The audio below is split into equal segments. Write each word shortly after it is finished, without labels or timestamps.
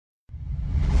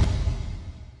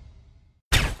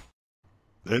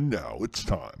And now it's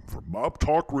time for Mob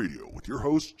Talk Radio with your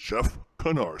host, Jeff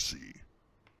Canarsie.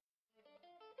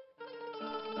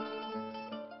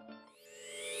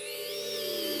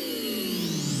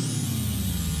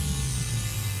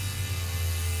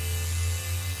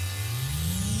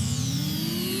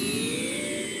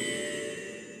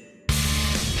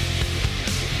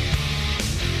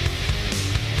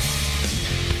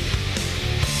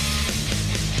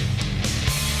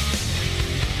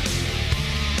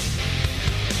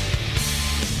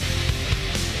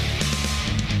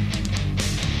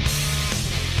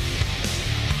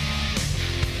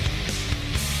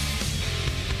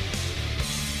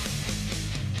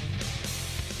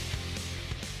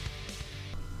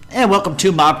 And welcome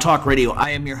to Mob Talk Radio.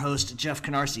 I am your host, Jeff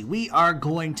Canarsie. We are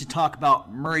going to talk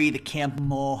about Murray the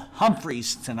Camel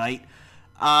Humphreys tonight.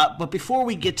 But before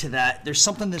we get to that, there's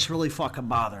something that's really fucking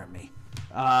bothering me.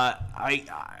 I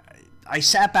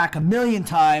sat back a million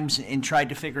times and tried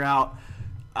to figure out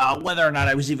whether or not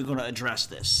I was even going to address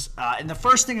this. And the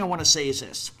first thing I want to say is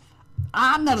this.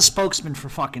 I'm not a spokesman for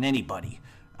fucking anybody.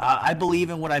 I believe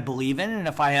in what I believe in, and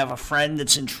if I have a friend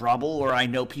that's in trouble or I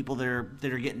know people that are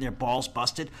getting their balls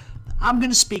busted, I'm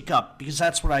going to speak up because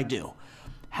that's what I do.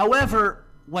 However,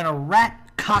 when a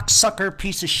rat cocksucker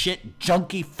piece of shit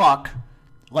junkie fuck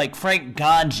like Frank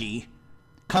Gangi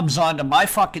comes onto my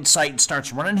fucking site and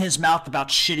starts running his mouth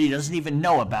about shit he doesn't even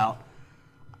know about,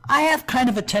 I have kind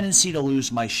of a tendency to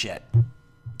lose my shit.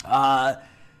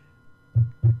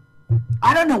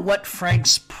 I don't know what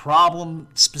Frank's problem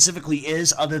specifically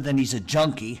is other than he's a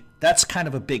junkie. That's kind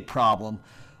of a big problem.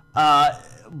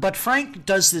 But Frank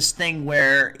does this thing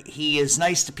where he is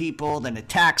nice to people, then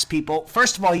attacks people.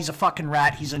 First of all, he's a fucking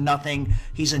rat. He's a nothing.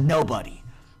 He's a nobody.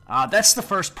 That's the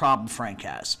first problem Frank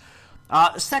has.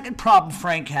 The second problem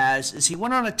Frank has is he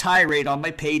went on a tirade on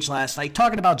my page last night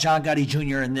talking about John Gotti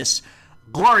Jr. and this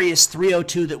glorious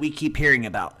 302 that we keep hearing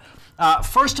about.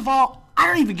 First of all, I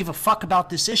don't even give a fuck about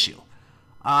this issue.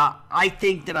 I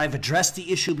think that I've addressed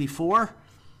the issue before.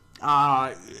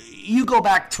 You go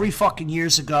back 3 fucking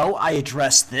years ago, I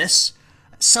addressed this.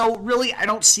 So really, I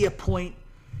don't see a point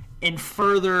in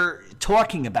further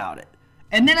talking about it.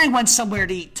 And then I went somewhere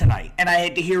to eat tonight, and I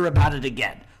had to hear about it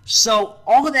again. So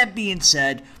all of that being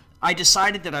said, I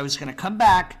decided that I was going to come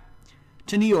back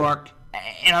to New York,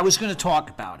 and I was going to talk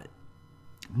about it.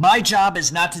 My job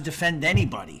is not to defend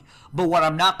anybody. But what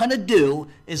I'm not going to do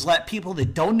is let people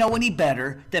that don't know any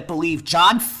better, that believe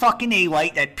John fucking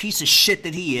A-White, that piece of shit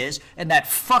that he is, and that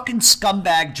fucking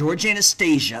scumbag George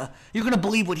Anastasia, you're going to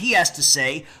believe what he has to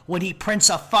say when he prints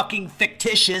a fucking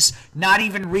fictitious, not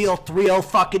even real 30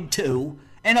 fucking 2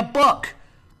 in a book.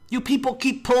 You people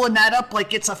keep pulling that up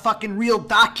like it's a fucking real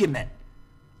document.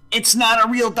 It's not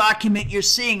a real document you're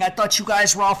seeing. I thought you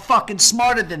guys were all fucking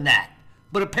smarter than that.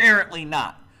 But apparently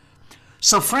not.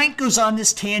 So Frank goes on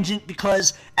this tangent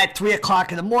because at 3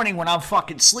 o'clock in the morning when I'm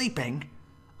fucking sleeping,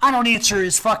 I don't answer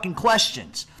his fucking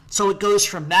questions. So it goes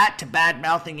from that to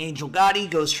bad-mouthing Angel Gotti,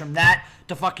 goes from that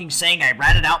to fucking saying I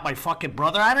ratted out my fucking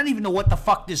brother. I don't even know what the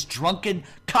fuck this drunken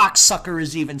cocksucker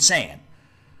is even saying.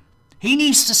 He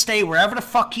needs to stay wherever the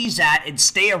fuck he's at and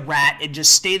stay a rat and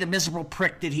just stay the miserable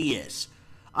prick that he is.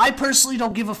 I personally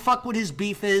don't give a fuck what his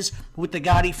beef is with the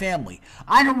Gotti family.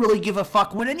 I don't really give a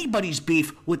fuck what anybody's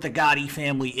beef with the Gotti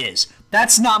family is.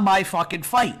 That's not my fucking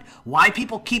fight. Why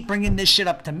people keep bringing this shit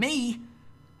up to me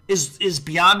is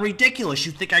beyond ridiculous.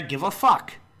 You think I give a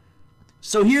fuck?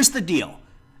 So here's the deal.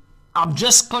 I'm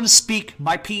just going to speak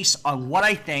my piece on what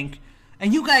I think,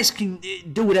 and you guys can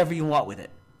do whatever you want with it.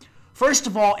 First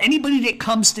of all, anybody that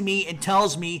comes to me and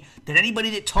tells me that anybody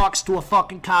that talks to a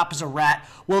fucking cop is a rat,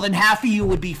 well then half of you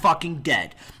would be fucking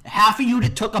dead. Half of you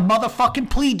that took a motherfucking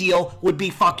plea deal would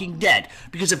be fucking dead.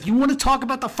 Because if you want to talk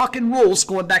about the fucking rules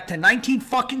going back to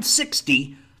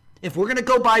 1960, if we're going to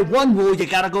go by one rule, you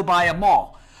got to go by them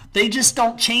all. They just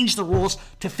don't change the rules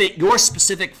to fit your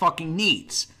specific fucking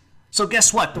needs. So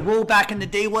guess what? The rule back in the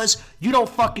day was you don't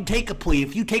fucking take a plea.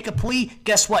 If you take a plea,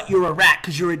 guess what? You're a rat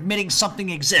because you're admitting something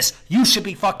exists. You should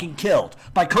be fucking killed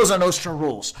by Cosa Nostra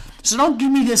rules. So don't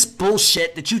give me this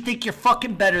bullshit that you think you're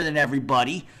fucking better than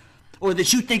everybody or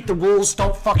that you think the rules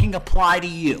don't fucking apply to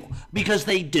you because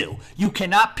they do. You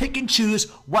cannot pick and choose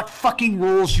what fucking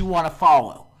rules you want to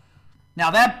follow.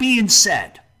 Now that being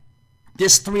said,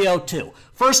 this 302.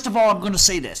 First of all, I'm going to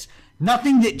say this.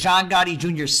 Nothing that John Gotti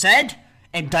Jr. said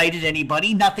indicted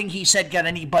anybody. Nothing he said got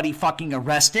anybody fucking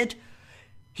arrested.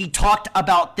 He talked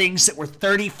about things that were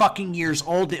 30 fucking years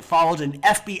old that followed an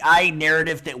FBI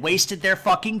narrative that wasted their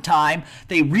fucking time.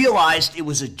 They realized it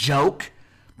was a joke,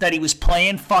 that he was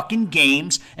playing fucking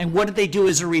games, and what did they do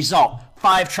as a result?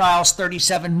 5 trials,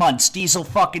 37 months, diesel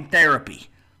fucking therapy.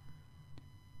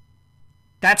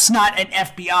 That's not an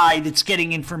FBI that's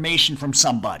getting information from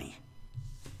somebody.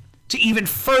 To even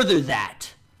further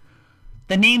that,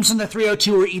 the names on the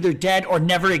 302 are either dead or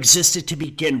never existed to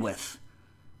begin with.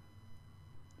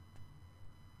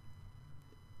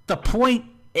 The point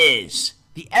is,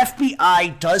 the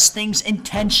FBI does things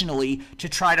intentionally to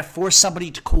try to force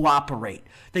somebody to cooperate.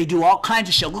 They do all kinds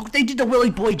of shit. Look what they did to Willie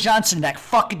Boy Johnson, that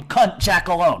fucking cunt Jack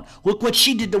Malone. Look what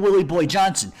she did to Willie Boy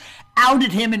Johnson.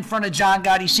 Outed him in front of John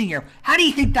Gotti Jr. How do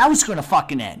you think that was going to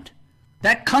fucking end?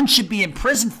 That cunt should be in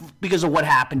prison because of what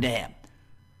happened to him.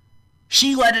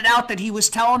 She let it out that he was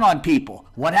telling on people.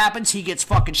 What happens? He gets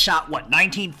fucking shot,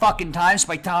 19 fucking times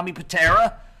by Tommy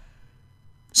Patera?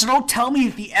 So don't tell me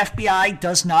that the FBI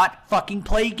does not fucking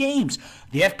play games.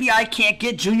 The FBI can't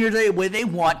get Junior the way they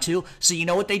want to, so you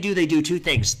know what they do? They do two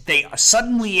things. They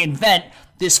suddenly invent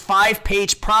this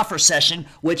 5-page proffer session,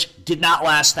 which did not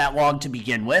last that long to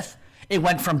begin with. It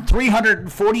went from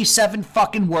 347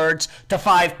 fucking words to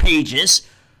 5 pages.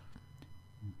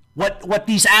 What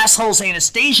these assholes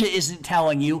Anastasia isn't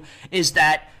telling you is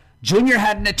that Junior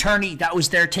had an attorney that was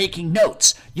there taking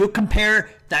notes. You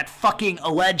compare that fucking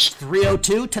alleged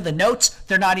 302 to the notes,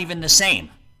 they're not even the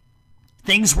same.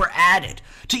 Things were added.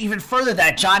 To even further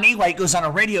that, John Alight goes on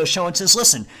a radio show and says,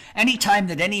 listen, anytime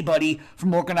that anybody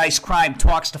from organized crime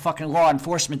talks to fucking law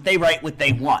enforcement, they write what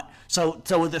they want. So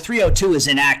the 302 is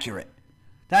inaccurate.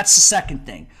 That's the second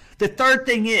thing. The third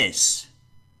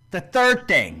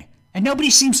thing, and nobody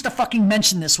seems to fucking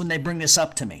mention this when they bring this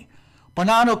up to me.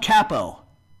 Bonanno Capo,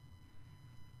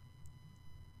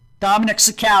 Dominic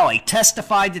Sicali,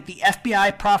 testified that the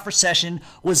FBI proffer session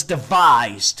was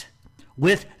devised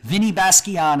with Vinny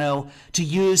Basciano to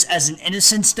use as an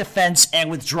innocence defense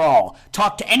and withdrawal.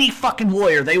 Talk to any fucking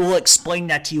lawyer, they will explain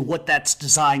that to you, what that's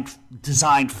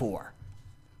designed for.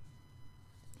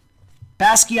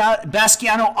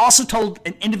 Basciano also told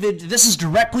an individual, this is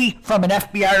directly from an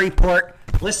FBI report.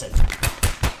 Listen,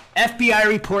 FBI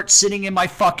report sitting in my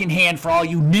fucking hand for all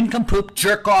you nincompoop,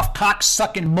 jerk-off,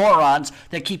 cock-sucking morons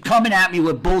that keep coming at me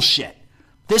with bullshit.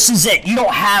 This is it. You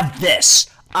don't have this.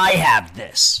 I have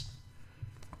this.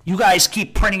 You guys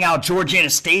keep printing out George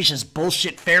Anastasia's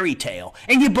bullshit fairy tale,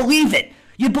 and you believe it.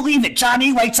 You believe it. John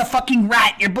Elight's a fucking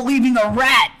rat. You're believing a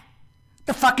rat.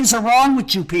 The fuck is wrong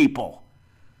with you people?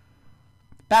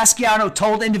 Basciano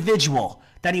told individual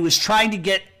that he was trying to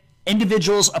get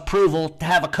individual's approval to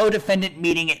have a co-defendant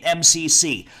meeting at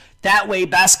MCC. That way,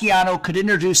 Basciano could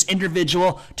introduce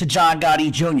individual to John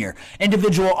Gotti Jr.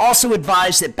 Individual also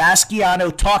advised that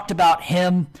Basciano talked about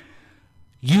him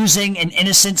using an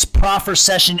innocence proffer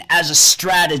session as a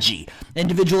strategy.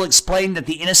 Individual explained that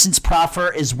the innocence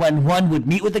proffer is when one would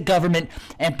meet with the government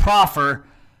and proffer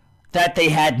that they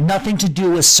had nothing to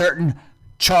do with certain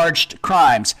charged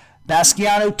crimes.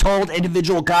 Basciano told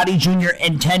individual Gotti Jr.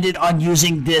 intended on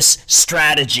using this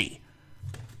strategy.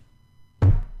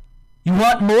 You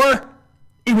want more?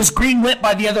 It was greenlit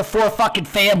by the other 4 fucking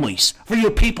families. For you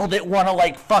people that want to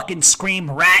like fucking scream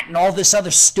rat and all this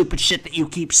other stupid shit that you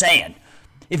keep saying.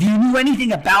 If you knew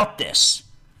anything about this,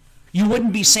 you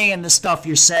wouldn't be saying the stuff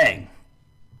you're saying.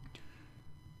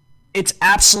 It's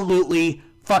absolutely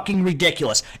fucking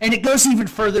ridiculous. And it goes even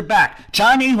further back.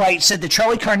 John A. Light said that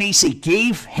Charlie Carnesi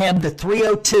gave him the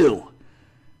 302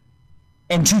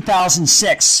 in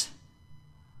 2006.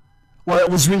 Well,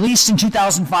 it was released in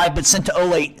 2005 but sent to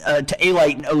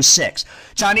A-Light in 06.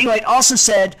 John A. Light also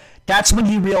said that's when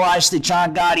he realized that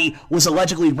John Gotti was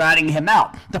allegedly ratting him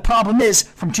out. The problem is,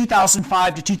 from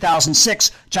 2005 to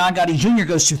 2006, John Gotti Jr.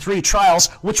 goes through 3 trials,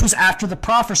 which was after the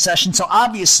proffer session, so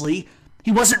obviously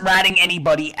he wasn't ratting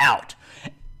anybody out.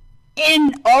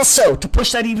 And also, to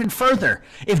push that even further,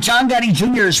 if John Gotti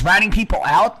Jr. is ratting people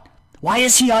out, why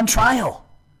is he on trial?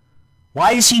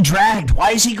 Why is he dragged?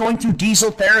 Why is he going through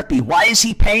diesel therapy? Why is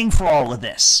he paying for all of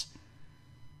this?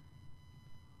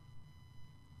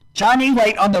 John A.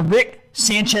 Light on the Rick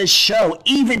Sanchez show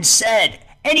even said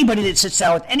anybody that sits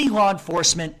down with any law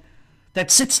enforcement that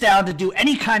sits down to do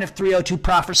any kind of 302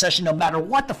 proffer session, no matter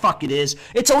what the fuck it is,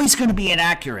 it's always going to be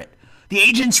inaccurate. The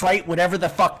agents write whatever the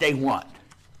fuck they want.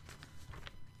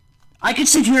 I could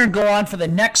sit here and go on for the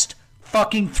next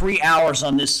fucking 3 hours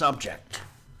on this subject.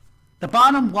 The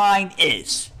bottom line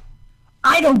is,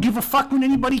 I don't give a fuck what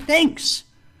anybody thinks.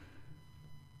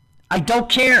 I don't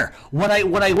care.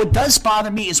 What does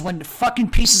bother me is when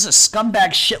fucking pieces of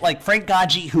scumbag shit like Frank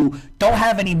Gangi, who don't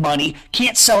have any money,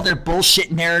 can't sell their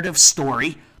bullshit narrative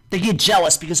story. They get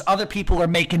jealous because other people are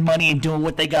making money and doing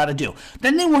what they gotta do.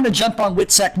 Then they want to jump on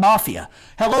WITSEC Mafia.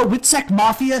 Hello, WITSEC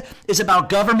Mafia is about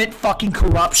government fucking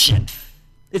corruption.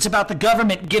 It's about the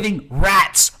government giving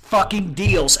rats fucking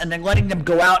deals and then letting them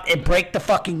go out and break the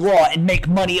fucking law and make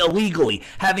money illegally,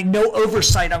 having no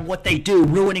oversight on what they do,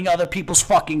 ruining other people's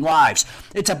fucking lives.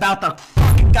 It's about the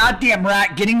fucking goddamn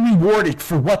rat getting rewarded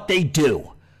for what they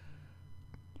do.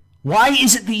 Why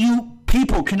is it that you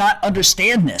people cannot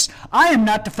understand this? I am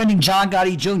not defending John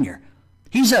Gotti Jr.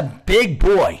 He's a big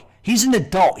boy. He's an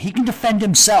adult. He can defend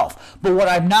himself. But what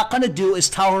I'm not going to do is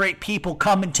tolerate people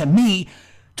coming to me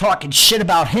talking shit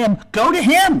about him. Go to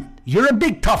him. You're a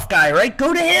big tough guy, right?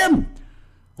 Go to him.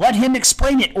 Let him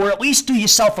explain it, or at least do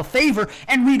yourself a favor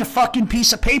and read a fucking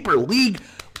piece of paper.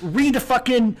 Read a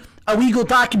fucking illegal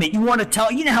document. You want to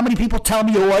tell, you know how many people tell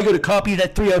me, oh, I got a copy of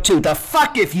that 302. The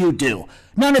fuck if you do.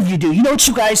 None of you do. You know what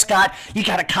you guys got? You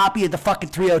got a copy of the fucking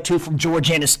 302 from George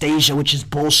Anastasia, which is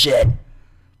bullshit.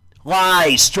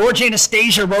 Lies. George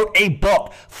Anastasia wrote a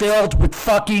book filled with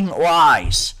fucking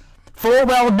lies. Full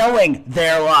well knowing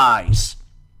their lies.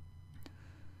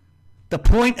 The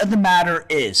point of the matter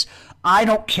is, I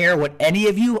don't care what any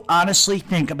of you honestly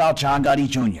think about John Gotti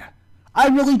Jr. I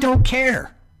really don't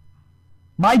care.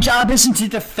 My job isn't to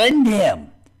defend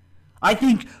him. I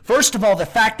think, first of all, the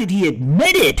fact that he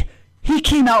admitted, he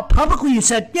came out publicly and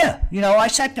said, yeah, you know, I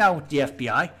sat down with the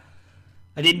FBI.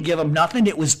 I didn't give them nothing.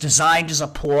 It was designed as a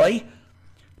ploy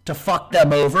to fuck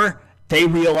them over. They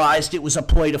realized it was a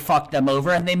ploy to fuck them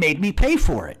over, and they made me pay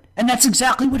for it. And that's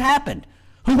exactly what happened.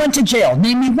 Who went to jail?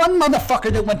 Name me one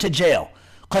motherfucker that went to jail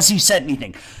because he said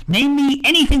anything. Name me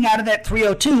anything out of that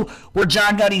 302 where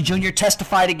John Gotti Jr.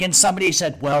 testified against somebody and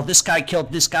said, well, this guy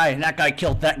killed this guy and that guy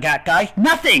killed that guy.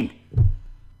 Nothing.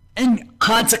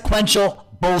 Inconsequential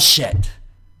bullshit.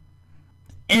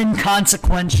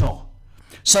 Inconsequential.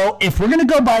 So if we're going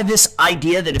to go by this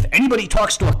idea that if anybody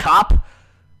talks to a cop,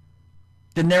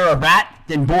 then they're a rat,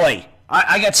 then boy,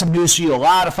 I got some news for you. A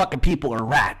lot of fucking people are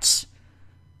rats.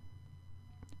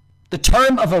 The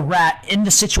term of a rat in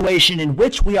the situation in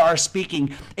which we are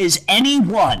speaking is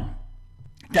anyone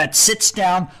that sits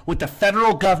down with the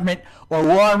federal government or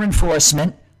law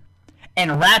enforcement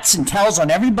and rats and tells on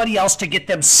everybody else to get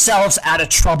themselves out of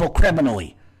trouble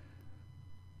criminally.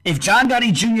 If John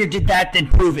Gotti Jr. did that, then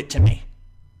prove it to me.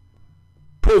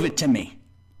 Prove it to me.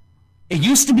 It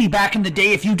used to be back in the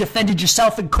day if you defended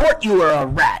yourself in court, you were a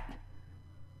rat.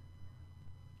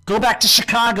 Go back to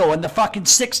Chicago in the fucking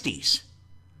 60s.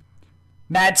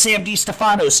 Mad Sam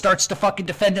DiStefano starts to fucking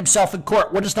defend himself in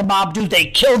court. What does the mob do? They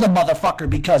kill the motherfucker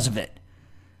because of it.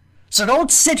 So don't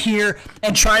sit here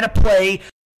and try to play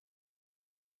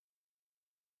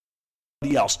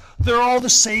else. They're all the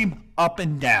same up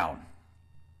and down.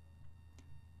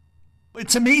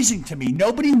 It's amazing to me.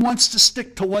 Nobody wants to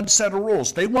stick to one set of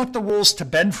rules. They want the rules to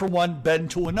bend for one,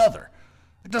 bend to another.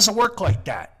 It doesn't work like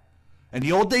that. In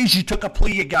the old days, you took a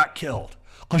plea, you got killed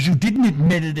because you didn't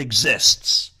admit it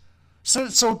exists.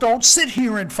 So don't sit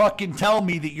here and fucking tell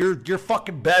me that you're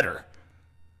fucking better,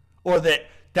 or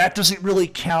that doesn't really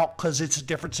count because it's a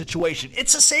different situation.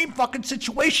 It's the same fucking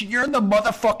situation. You're in the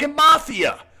motherfucking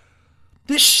mafia.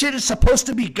 This shit is supposed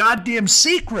to be goddamn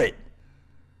secret.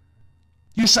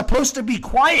 You're supposed to be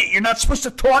quiet. You're not supposed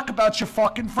to talk about your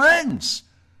fucking friends.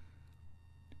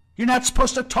 You're not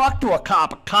supposed to talk to a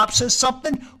cop. A cop says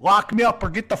something, lock me up or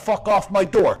get the fuck off my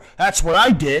door. That's what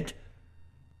I did.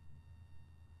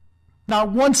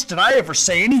 Not once did I ever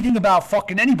say anything about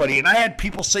fucking anybody, and I had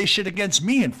people say shit against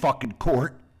me in fucking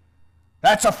court.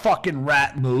 That's a fucking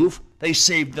rat move. They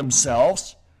saved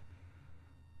themselves.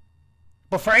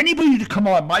 But for anybody to come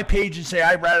on my page and say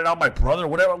I ratted out my brother or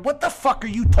whatever, what the fuck are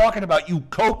you talking about, you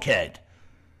cokehead?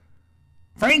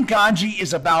 Frank Gangi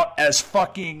is about as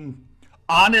fucking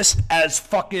honest as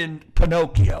fucking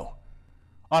Pinocchio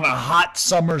on a hot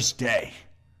summer's day.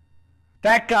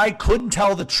 That guy couldn't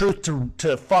tell the truth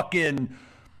to fucking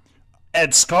Ed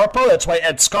Scarpo. That's why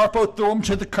Ed Scarpo threw him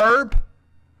to the curb.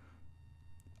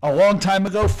 A long time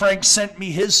ago, Frank sent me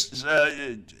his...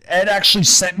 Ed actually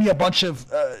sent me a bunch of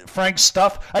Frank's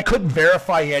stuff. I couldn't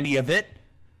verify any of it.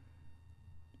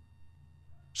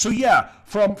 So yeah,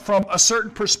 from a certain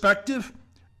perspective,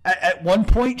 at one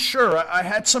point, sure, I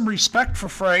had some respect for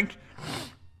Frank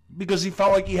because he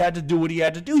felt like he had to do what he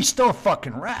had to do. He's still a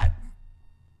fucking rat.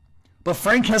 But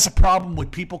Frank has a problem with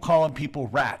people calling people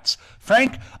rats.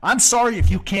 Frank, I'm sorry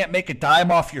if you can't make a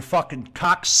dime off your fucking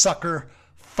cocksucker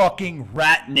fucking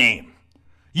rat name.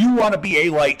 You want to be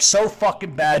A-Light so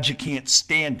fucking bad you can't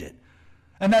stand it.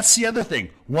 And that's the other thing.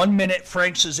 1 minute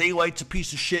Frank says A-Light's a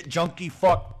piece of shit, junkie,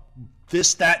 fuck,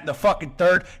 this, that, and the fucking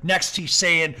third. Next he's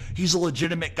saying he's a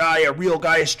legitimate guy, a real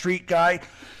guy, a street guy.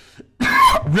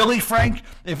 Really, Frank?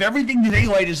 If everything that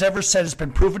A-Light has ever said has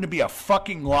been proven to be a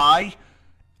fucking lie,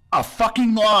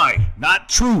 not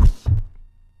truth,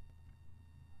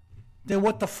 then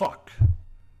what the fuck?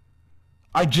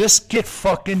 I just get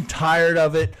fucking tired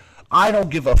of it. I don't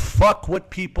give a fuck what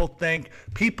people think.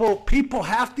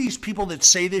 Half these people that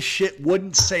say this shit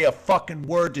wouldn't say a fucking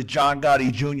word to John Gotti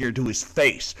Jr. to his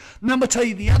face. And I'm going to tell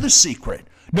you the other secret.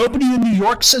 Nobody in New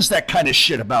York says that kind of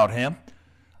shit about him.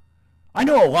 I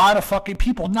know a lot of fucking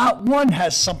people. Not one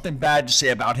has something bad to say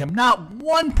about him. Not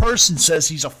one person says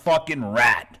he's a fucking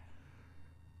rat.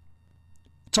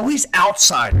 It's always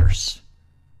outsiders.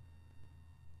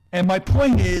 And my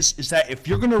point is that if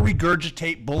you're going to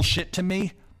regurgitate bullshit to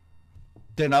me,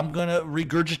 then I'm going to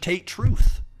regurgitate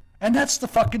truth. And that's the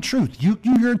fucking truth.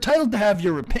 You're entitled to have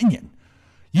your opinion.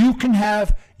 You can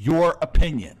have your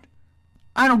opinion.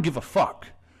 I don't give a fuck.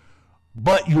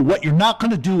 But what you're not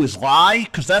going to do is lie,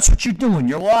 because that's what you're doing.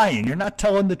 You're lying. You're not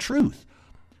telling the truth.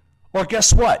 Or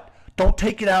guess what? Don't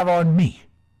take it out on me.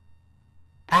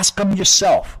 Ask them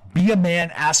yourself. Be a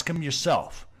man. Ask them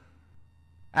yourself.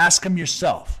 Ask them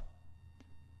yourself.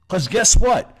 Because guess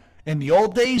what? In the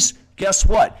old days, guess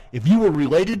what? If you were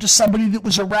related to somebody that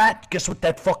was a rat, guess what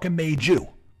that fucking made you?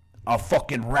 A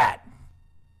fucking rat.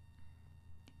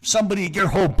 Somebody, your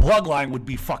whole bloodline would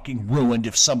be fucking ruined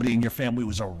if somebody in your family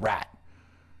was a rat.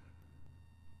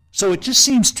 So it just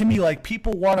seems to me like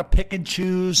people want to pick and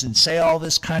choose and say all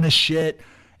this kind of shit.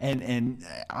 And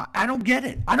I don't get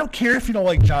it. I don't care if you don't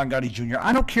like John Gotti Jr.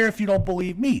 I don't care if you don't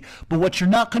believe me. But what you're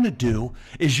not going to do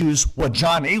is use what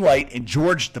John Alite and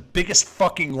George, the biggest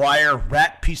fucking liar,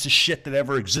 rat piece of shit that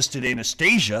ever existed,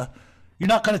 Anastasia. You're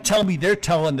not going to tell me they're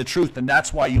telling the truth and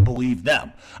that's why you believe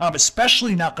them. I'm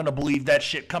especially not going to believe that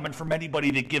shit coming from anybody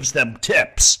that gives them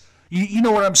tips. You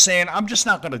know what I'm saying? I'm just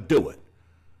not going to do it.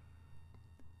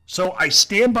 So I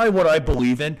stand by what I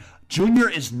believe in. Junior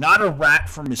is not a rat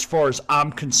from as far as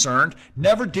I'm concerned.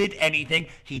 Never did anything.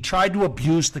 He tried to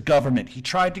abuse the government. He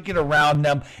tried to get around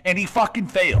them, and he fucking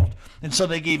failed. And so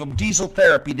they gave him diesel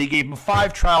therapy. They gave him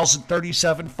 5 trials in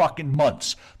 37 fucking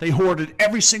months. They hoarded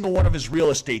every single one of his real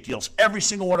estate deals, every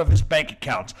single one of his bank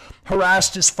accounts,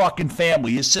 harassed his fucking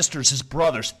family, his sisters, his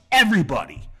brothers,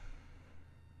 everybody.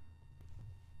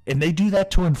 And they do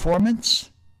that to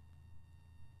informants?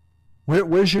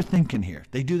 Where's your thinking here?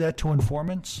 They do that to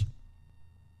informants?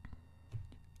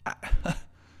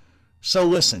 So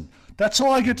listen, that's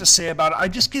all I get to say about it. I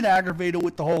just get aggravated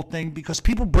with the whole thing because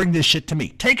people bring this shit to me.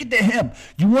 Take it to him.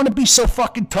 You want to be so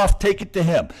fucking tough, take it to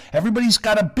him. Everybody's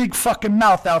got a big fucking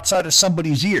mouth outside of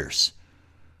somebody's ears.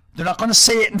 They're not going to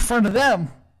say it in front of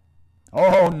them.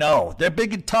 Oh, no. They're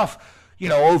big and tough,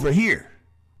 over here.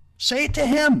 Say it to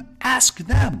him. Ask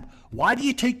them. Why do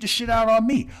you take the shit out on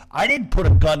me? I didn't put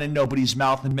a gun in nobody's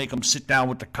mouth and make them sit down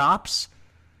with the cops.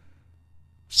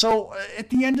 So at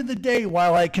the end of the day,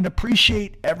 while I can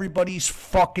appreciate everybody's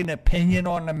fucking opinion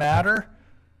on the matter,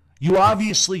 you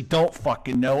obviously don't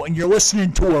fucking know, and you're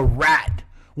listening to a rat.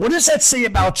 What does that say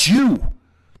about you?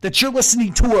 That you're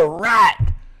listening to a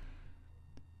rat?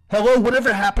 Hello,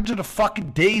 whatever happened to the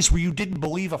fucking days where you didn't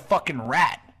believe a fucking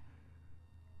rat?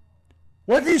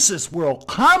 What is this world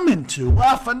coming to?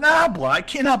 La Fanabla, I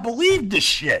cannot believe this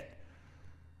shit.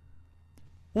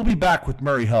 We'll be back with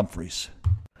Murray Humphreys.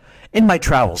 In my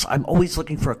travels, I'm always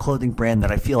looking for a clothing brand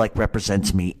that I feel like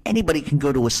represents me. Anybody can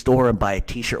go to a store and buy a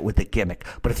t-shirt with a gimmick,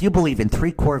 but if you believe in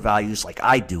 3 core values like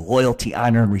I do, loyalty,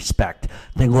 honor, and respect,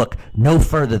 then look no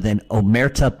further than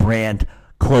Omerta brand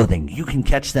clothing. You can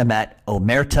catch them at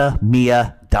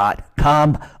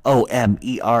omertamia.com,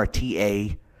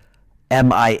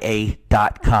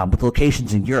 OMERTAMIA.com, with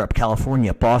locations in Europe,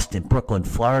 California, Boston, Brooklyn,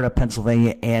 Florida,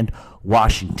 Pennsylvania, and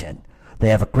Washington. They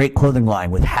have a great clothing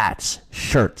line with hats,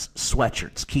 shirts,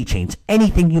 sweatshirts, keychains,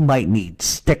 anything you might need,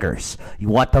 stickers. You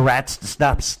want the rats to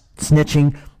stop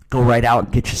snitching? Go right out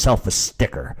and get yourself a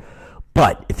sticker.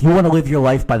 But if you want to live your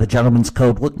life by the gentleman's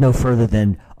code, look no further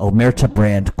than Omerta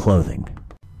brand clothing.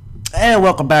 And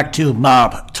welcome back to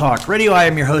Mob Talk Radio. I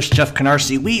am your host, Jeff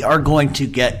Canarsie. We are going to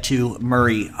get to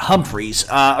Murray Humphreys.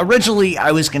 Originally,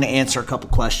 I was going to answer a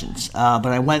couple questions, but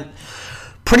I went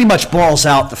pretty much balls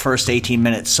out the first 18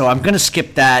 minutes. So I'm going to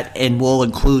skip that, and we'll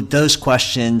include those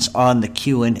questions on the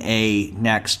Q&A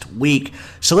next week.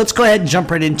 So let's go ahead and jump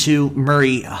right into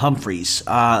Murray Humphreys.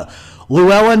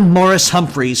 Llewellyn Morris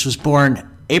Humphreys was born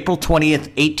April 20th,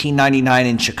 1899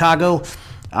 in Chicago.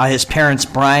 His parents,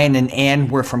 Brian and Anne,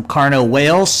 were from Carno,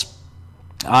 Wales.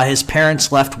 His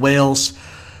parents left Wales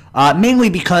mainly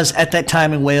because at that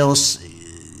time in Wales,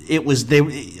 a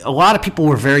lot of people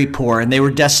were very poor and they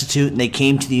were destitute, and they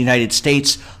came to the United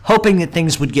States hoping that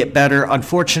things would get better.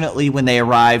 Unfortunately, when they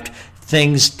arrived,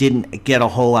 things didn't get a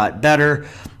whole lot better.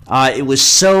 It was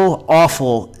so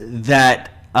awful that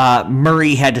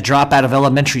Murray had to drop out of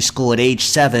elementary school at age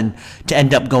 7 to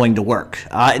end up going to work.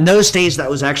 In those days, that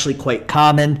was actually quite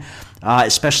common,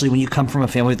 especially when you come from a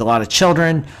family with a lot of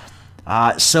children.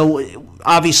 So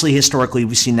obviously, historically,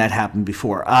 we've seen that happen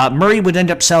before. Murray would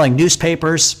end up selling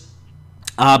newspapers,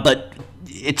 but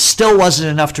it still wasn't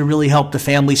enough to really help the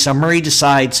family, so Murray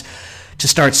decides to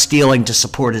start stealing to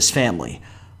support his family.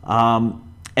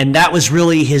 And that was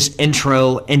really his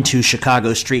intro into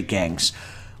Chicago street gangs.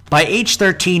 By age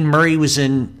 13, Murray was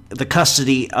in the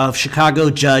custody of Chicago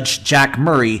Judge Jack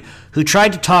Murray, who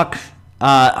tried to talk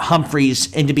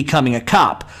Humphreys into becoming a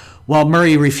cop. While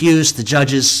Murray refused, the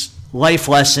judge's life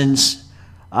lessons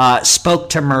spoke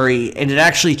to Murray, and it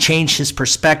actually changed his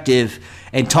perspective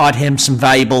and taught him some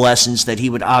valuable lessons that he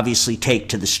would obviously take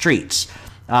to the streets.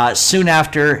 Soon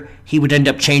after, he would end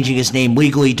up changing his name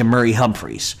legally to Murray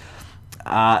Humphreys.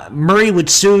 Murray would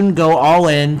soon go all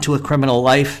in to a criminal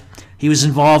life. He was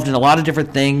involved in a lot of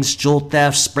different things: jewel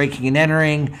thefts, breaking and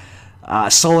entering,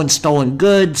 stolen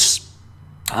goods,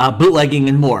 bootlegging,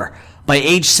 and more. By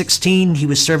age 16, he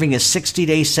was serving a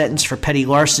 60-day sentence for petty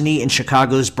larceny in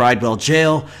Chicago's Bridewell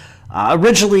jail.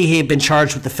 Originally, he had been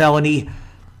charged with a felony,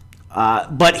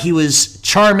 but he was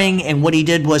charming, and what he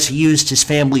did was he used his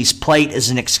family's plight as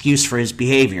an excuse for his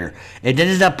behavior. It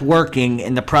ended up working,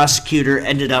 and the prosecutor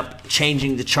ended up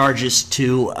changing the charges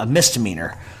to a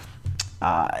misdemeanor.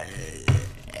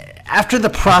 After the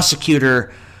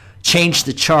prosecutor changed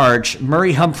the charge,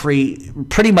 Murray Humphrey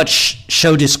pretty much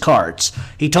showed his cards.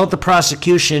 He told the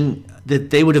prosecution that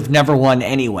they would have never won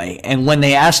anyway, and when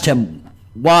they asked him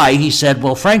why, he said,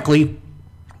 well, frankly,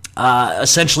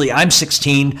 essentially, I'm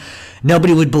 16.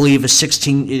 Nobody would believe a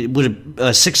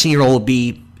 16-year-old would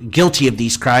be guilty of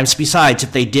these crimes. Besides,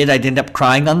 if they did, I'd end up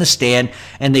crying on the stand,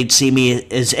 and they'd see me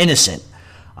as innocent.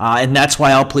 And that's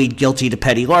why I'll plead guilty to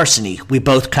petty larceny. We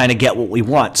both kind of get what we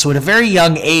want. So at a very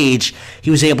young age, he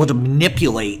was able to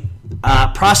manipulate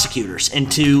prosecutors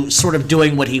into sort of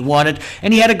doing what he wanted.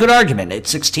 And he had a good argument. At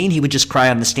 16, he would just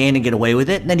cry on the stand and get away with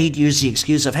it. And then he'd use the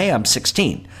excuse of, hey, I'm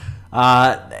 16.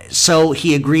 So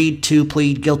he agreed to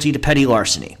plead guilty to petty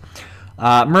larceny.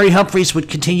 Murray Humphreys would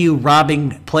continue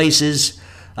robbing places,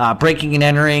 breaking and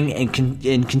entering, and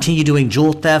continue doing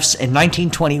jewel thefts. In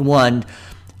 1921,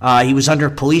 he was under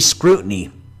police scrutiny,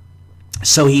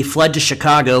 so he fled to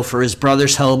Chicago for his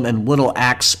brother's home in Little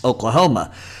Axe,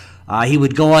 Oklahoma. He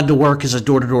would go on to work as a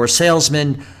door-to-door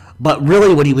salesman, but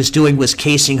really what he was doing was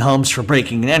casing homes for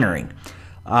breaking and entering.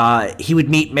 He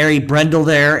would meet Mary Brendel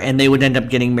there, and they would end up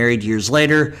getting married years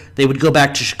later. They would go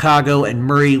back to Chicago, and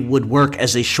Murray would work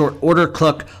as a short-order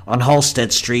cook on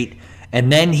Halsted Street,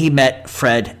 and then he met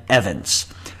Fred Evans.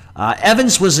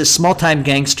 Evans was a small-time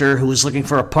gangster who was looking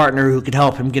for a partner who could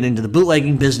help him get into the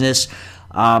bootlegging business.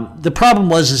 The problem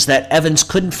was that Evans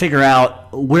couldn't figure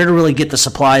out where to really get the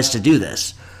supplies to do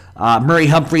this. Murray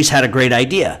Humphreys had a great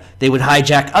idea. They would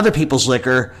hijack other people's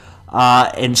liquor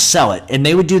and sell it. And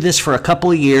they would do this for a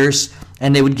couple of years,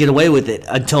 and they would get away with it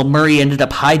until Murray ended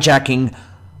up hijacking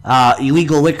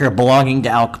illegal liquor belonging to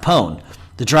Al Capone.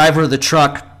 The driver of the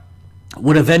truck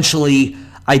would eventually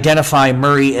identify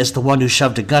Murray as the one who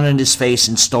shoved a gun in his face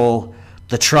and stole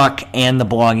the truck and the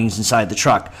belongings inside the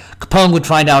truck. Capone would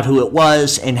find out who it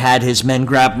was and had his men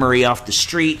grab Murray off the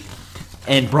street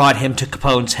and brought him to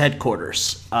Capone's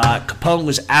headquarters. Capone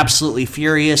was absolutely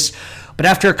furious, but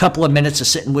after a couple of minutes of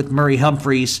sitting with Murray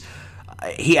Humphreys,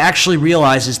 he actually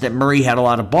realizes that Murray had a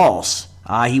lot of balls.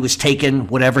 He was taking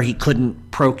whatever he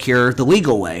couldn't procure the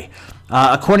legal way.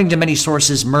 According to many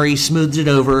sources, Murray smoothed it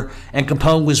over, and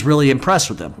Capone was really impressed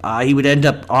with him. He would end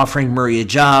up offering Murray a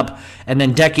job, and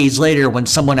then decades later, when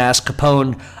someone asked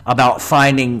Capone about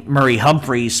finding Murray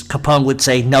Humphreys, Capone would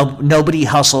say, "No, nobody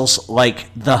hustles like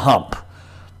the hump."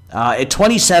 At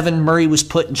 27, Murray was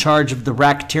put in charge of the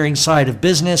racketeering side of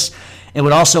business and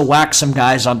would also whack some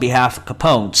guys on behalf of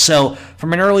Capone. So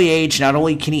from an early age, not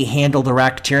only can he handle the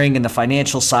racketeering and the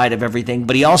financial side of everything,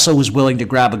 but he also was willing to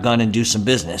grab a gun and do some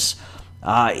business.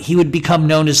 He would become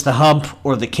known as the Hump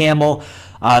or the Camel.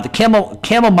 The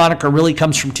Camel moniker really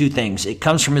comes from two things. It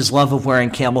comes from his love of wearing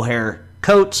camel hair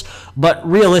coats, but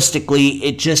realistically,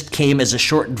 it just came as a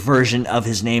shortened version of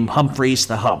his name, Humphreys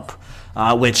the Hump,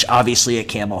 which obviously a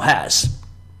camel has.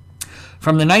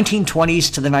 From the 1920s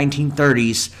to the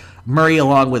 1930s, Murray,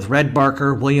 along with Red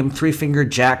Barker, William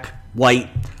Three-Fingered Jack White,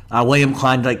 William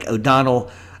Klondike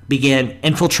O'Donnell, began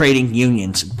infiltrating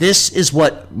unions. This is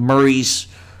what Murray's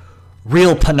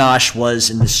real panache was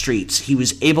in the streets. He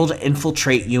was able to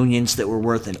infiltrate unions that were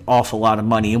worth an awful lot of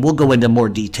money, and we'll go into more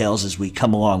details as we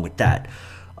come along with that.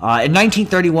 In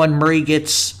 1931, Murray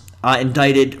gets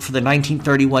indicted for the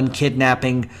 1931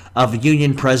 kidnapping of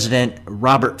Union President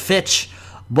Robert Fitch,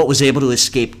 but was able to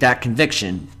escape that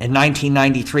conviction. In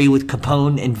 1993, with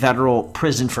Capone in federal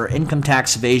prison for income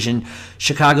tax evasion,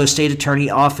 Chicago State Attorney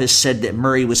Office said that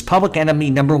Murray was public enemy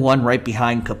number one right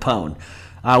behind Capone.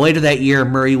 Later that year,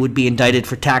 Murray would be indicted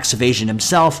for tax evasion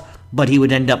himself, but he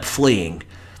would end up fleeing.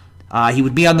 He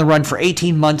would be on the run for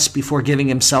 18 months before giving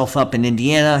himself up in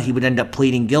Indiana. He would end up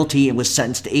pleading guilty and was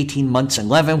sentenced to 18 months in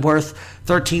Leavenworth.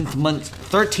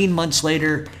 13 months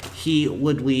later, he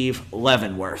would leave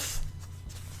Leavenworth.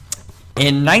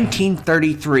 In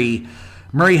 1933,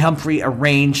 Murray Humphrey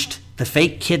arranged the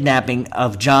fake kidnapping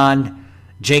of John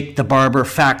Jake the Barber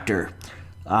Factor,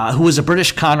 who was a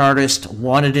British con artist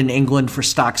wanted in England for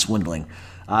stock swindling.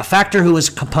 Factor, who was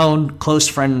Capone close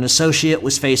friend and associate,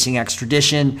 was facing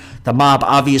extradition. The mob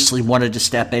obviously wanted to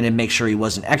step in and make sure he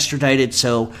wasn't extradited,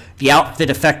 so the outfit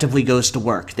effectively goes to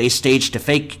work. They staged a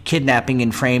fake kidnapping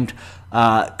and framed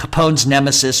Capone's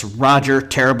nemesis, Roger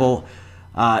Terrible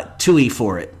Toohey,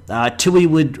 for it. Toohey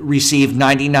would receive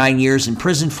 99 years in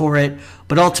prison for it,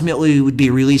 but ultimately would be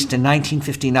released in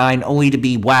 1959, only to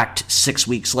be whacked 6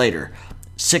 weeks later.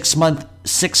 6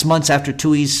 months after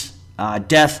Toohey's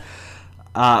death,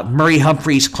 Murray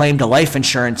Humphreys claimed a life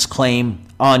insurance claim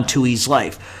on Toohey's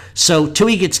life. So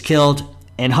Toohey gets killed,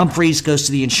 and Humphreys goes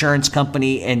to the insurance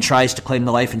company and tries to claim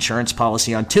the life insurance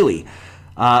policy on Toohey.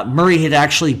 Murray had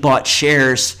actually bought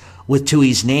shares with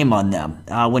Toohey's name on them.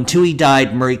 When Toohey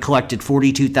died, Murray collected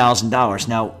 $42,000.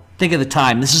 Now, think of the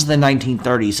time. This is the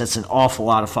 1930s. That's an awful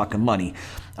lot of fucking money.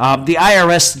 The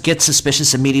IRS gets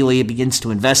suspicious immediately and begins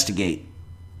to investigate.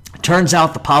 Turns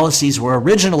out the policies were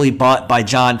originally bought by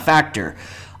John Factor.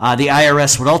 The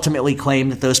IRS would ultimately claim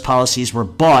that those policies were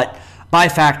bought by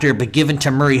Factor but given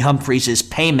to Murray Humphreys as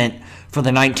payment for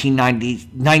the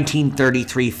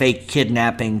 1933 fake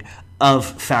kidnapping of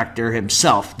Factor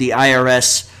himself. The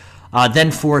IRS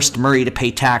then forced Murray to pay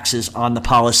taxes on the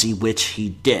policy, which he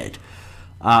did.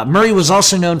 Murray was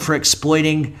also known for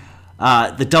exploiting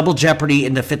the double jeopardy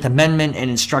in the Fifth Amendment and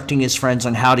instructing his friends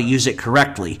on how to use it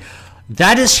correctly.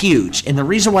 That is huge, and the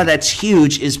reason why that's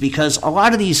huge is because a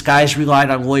lot of these guys relied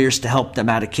on lawyers to help them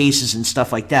out of cases and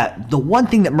stuff like that. The one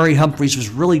thing that Murray Humphreys was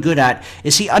really good at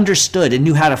is he understood and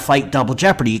knew how to fight double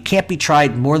jeopardy. You can't be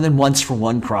tried more than once for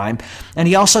one crime, and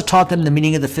he also taught them the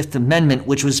meaning of the Fifth Amendment,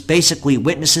 which was basically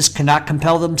witnesses cannot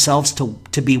compel themselves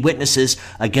to be witnesses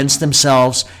against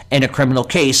themselves in a criminal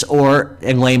case, or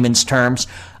in layman's terms,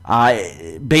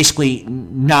 basically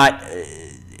not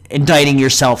indicting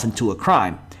yourself into a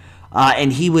crime.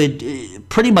 And he would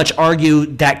pretty much argue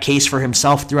that case for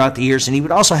himself throughout the years, and he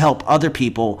would also help other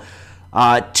people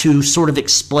to sort of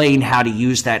explain how to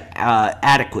use that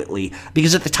adequately,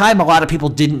 because at the time a lot of people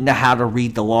didn't know how to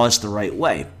read the laws the right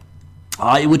way.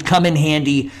 It would come in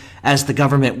handy as the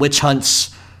government witch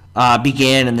hunts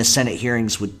began and the Senate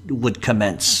hearings would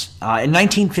commence. In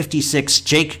 1956,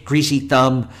 Jake Greasy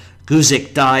Thumb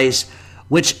Guzik dies,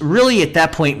 which really at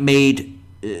that point made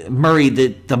Murray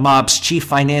the mob's chief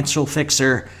financial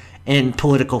fixer and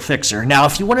political fixer. Now,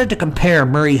 if you wanted to compare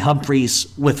Murray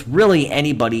Humphreys with really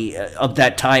anybody of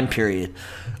that time period,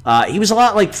 he was a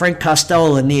lot like Frank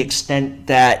Costello in the extent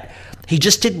that he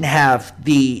just didn't have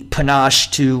the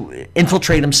panache to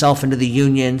infiltrate himself into the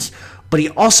unions, but he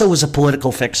also was a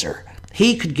political fixer.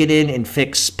 He could get in and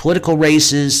fix political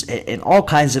races and all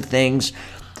kinds of things.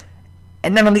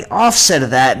 And then on the offset of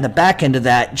that, and the back end of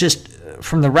that, just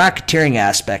from the racketeering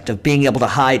aspect of being able to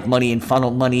hide money and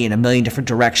funnel money in a million different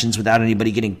directions without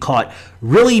anybody getting caught,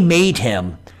 really made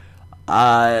him,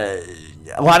 a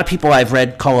lot of people I've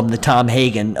read call him the Tom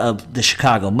Hagen of the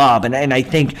Chicago mob. And I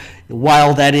think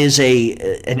while that is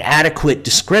an adequate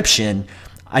description,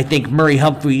 I think Murray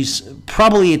Humphreys,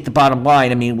 probably at the bottom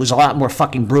line, I mean, was a lot more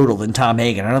fucking brutal than Tom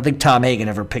Hagen. I don't think Tom Hagen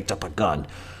ever picked up a gun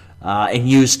and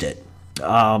used it.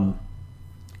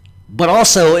 But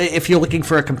also, if you're looking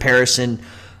for a comparison,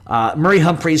 Murray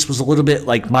Humphreys was a little bit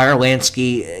like Meyer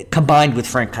Lansky combined with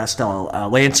Frank Costello.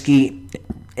 Lansky,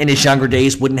 in his younger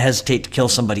days, wouldn't hesitate to kill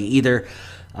somebody either.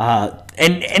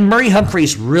 And Murray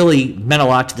Humphreys really meant a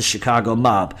lot to the Chicago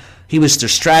mob. He was their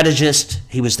strategist,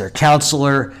 he was their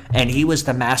counselor, and he was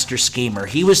the master schemer.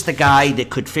 He was the guy that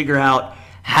could figure out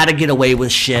how to get away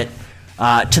with shit,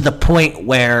 to the point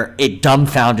where it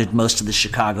dumbfounded most of the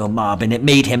Chicago mob, and it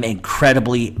made him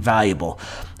incredibly valuable.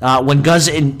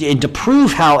 And to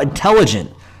prove how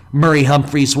intelligent Murray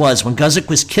Humphreys was, when Guzik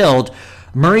was killed,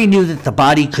 Murray knew that the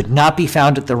body could not be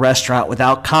found at the restaurant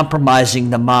without compromising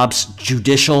the mob's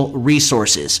judicial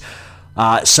resources.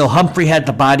 So Humphrey had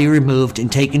the body removed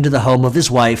and taken to the home of his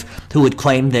wife, who would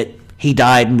claim that he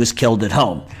died and was killed at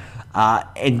home.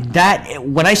 And that,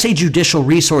 when I say judicial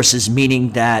resources,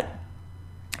 meaning that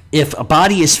if a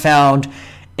body is found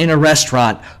in a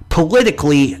restaurant,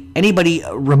 politically, anybody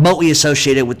remotely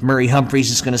associated with Murray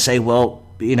Humphreys is going to say, well,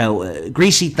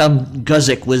 Greasy Thumb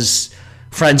Guzik was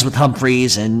friends with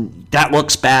Humphreys, and that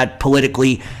looks bad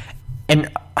politically. And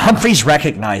Humphreys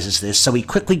recognizes this, so he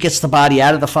quickly gets the body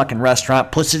out of the fucking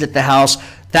restaurant, puts it at the house.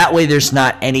 That way there's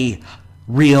not any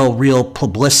real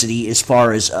publicity as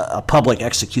far as a public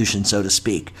execution, so to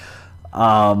speak.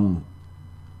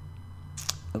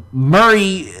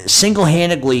 Murray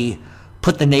single-handedly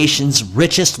put the nation's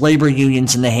richest labor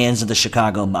unions in the hands of the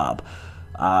Chicago mob.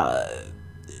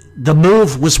 The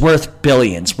move was worth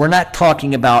billions. We're not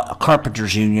talking about a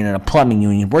carpenter's union and a plumbing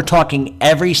union. We're talking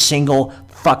every single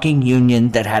fucking union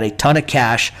that had a ton of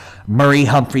cash. Murray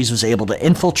Humphreys was able to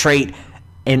infiltrate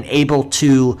and able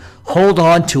to hold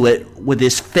on to it with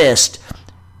his fist.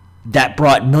 That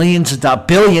brought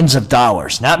billions of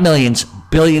dollars, not millions,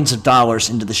 billions of dollars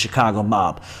into the Chicago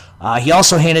mob. He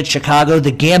also handed Chicago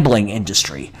the gambling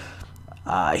industry.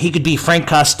 He could be Frank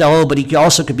Costello, but he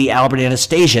also could be Albert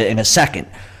Anastasia in a second.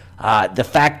 The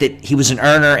fact that he was an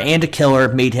earner and a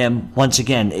killer made him, once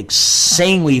again,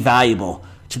 insanely valuable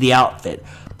to the outfit.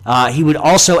 He would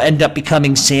also end up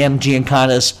becoming Sam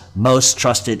Giancana's most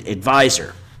trusted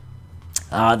advisor.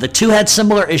 The two had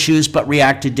similar issues but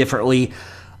reacted differently.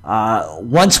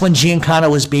 Once when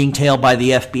Giancana was being tailed by the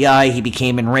FBI, he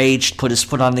became enraged, put his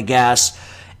foot on the gas,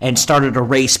 and started a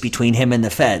race between him and the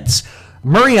feds.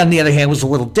 Murray, on the other hand, was a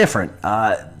little different.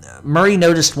 Murray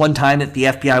noticed one time that the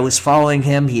FBI was following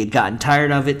him. He had gotten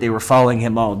tired of it. They were following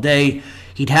him all day.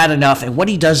 He'd had enough, and what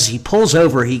he does is he pulls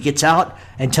over, he gets out,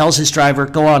 and tells his driver,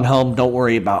 go on home, don't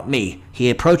worry about me.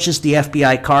 He approaches the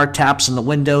FBI car, taps on the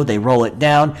window, they roll it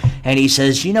down, and he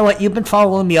says, you know what, you've been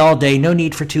following me all day, no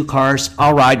need for two cars,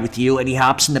 I'll ride with you, and he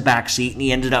hops in the back seat, and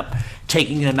he ended up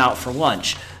taking them out for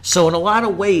lunch. So in a lot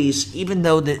of ways, even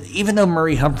though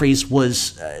Murray Humphreys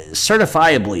was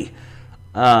certifiably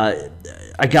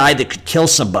a guy that could kill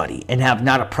somebody and have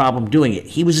not a problem doing it,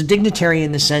 he was a dignitary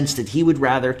in the sense that he would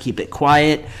rather keep it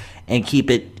quiet and keep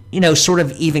it, sort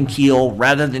of even keel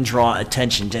rather than draw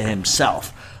attention to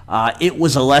himself. It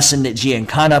was a lesson that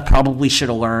Giancana probably should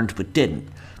have learned but didn't.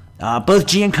 Both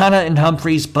Giancana and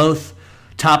Humphreys both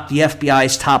topped the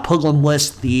FBI's top hoodlum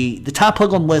list. The top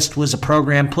hoodlum list was a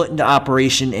program put into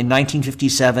operation in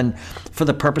 1957 for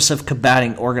the purpose of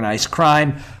combating organized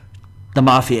crime, the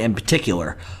mafia in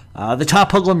particular. The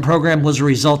top hoodlum program was a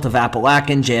result of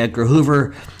Appalachian. J. Edgar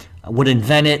Hoover would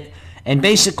invent it, and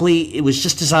basically it was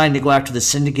just designed to go after the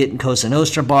syndicate and Cosa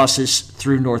Nostra bosses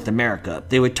through North America.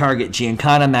 They would target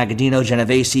Giancana, Magaddino,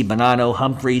 Genovese, Bonanno,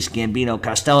 Humphreys, Gambino,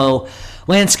 Costello,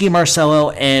 Lansky,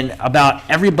 Marcello, and about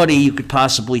everybody you could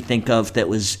possibly think of that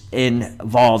was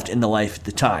involved in the life at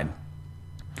the time.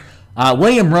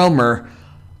 William Romer,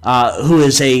 who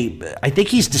is I think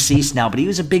he's deceased now, but he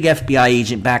was a big FBI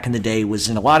agent back in the day, was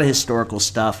in a lot of historical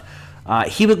stuff.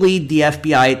 He would lead the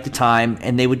FBI at the time,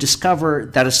 and they would discover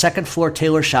that a second-floor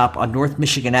tailor shop on North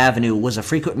Michigan Avenue was a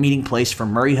frequent meeting place for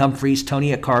Murray Humphreys,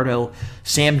 Tony Accardo,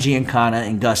 Sam Giancana,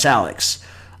 and Gus Alex,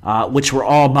 which were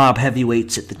all mob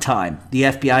heavyweights at the time. The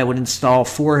FBI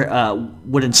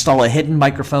would install a hidden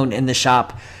microphone in the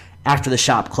shop after the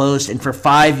shop closed, and for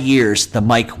 5 years the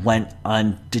mic went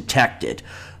undetected.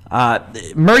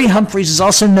 Murray Humphreys is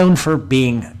also known for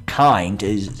being kind.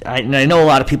 And I know a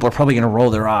lot of people are probably going to roll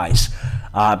their eyes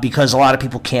because a lot of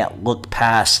people can't look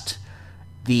past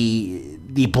the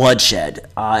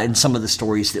bloodshed in some of the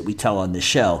stories that we tell on this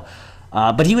show.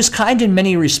 But he was kind in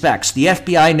many respects. The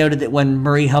FBI noted that when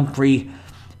Murray Humphrey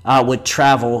would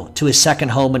travel to his second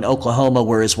home in Oklahoma,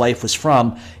 where his wife was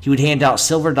from, he would hand out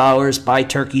silver dollars, buy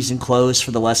turkeys and clothes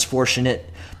for the less fortunate.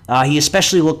 He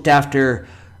especially looked after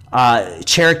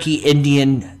Cherokee,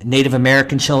 Indian, Native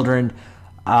American children,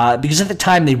 because at the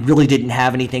time they really didn't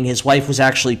have anything. His wife was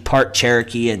actually part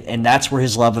Cherokee, and that's where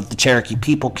his love of the Cherokee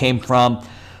people came from.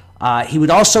 He would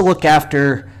also look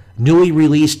after newly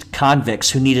released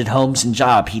convicts who needed homes and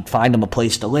jobs. He'd find them a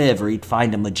place to live, or he'd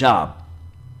find them a job.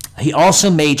 He also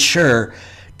made sure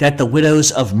that the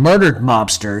widows of murdered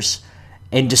mobsters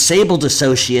and disabled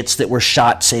associates that were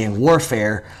shot, say, in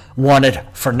warfare, wanted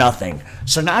for nothing.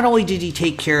 So not only did he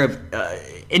take care of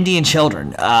Indian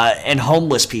children and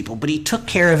homeless people, but he took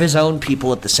care of his own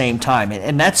people at the same time.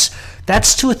 And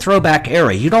that's to a throwback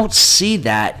era. You don't see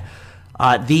that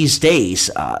these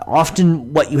days.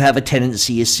 Often what you have a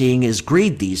tendency of seeing is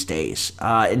greed these days.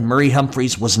 And Murray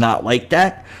Humphreys was not like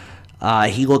that.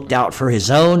 He looked out for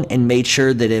his own and made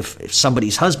sure that if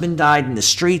somebody's husband died in the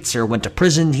streets or went to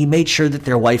prison, he made sure that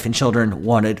their wife and children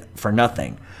wanted for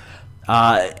nothing.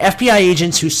 FBI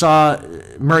agents who saw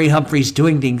Murray Humphreys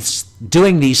doing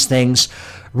these things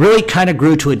really kind of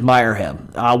grew to admire him.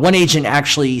 One agent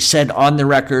actually said on the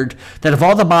record that of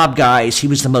all the mob guys, he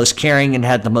was the most caring and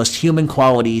had the most human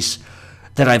qualities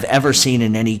that I've ever seen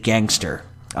in any gangster.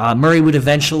 Murray would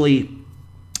eventually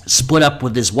split up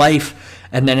with his wife,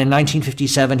 and then in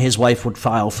 1957, his wife would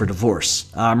file for divorce.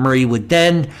 Murray would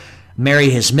then marry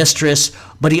his mistress,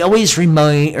 but he always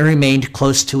remained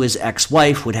close to his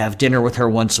ex-wife, would have dinner with her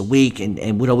once a week,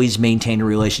 and would always maintain a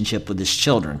relationship with his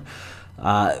children.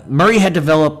 Murray had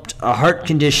developed a heart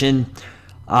condition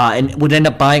and would end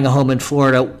up buying a home in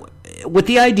Florida with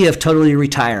the idea of totally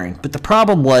retiring. But the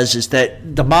problem is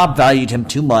that the mob valued him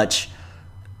too much,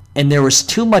 and there was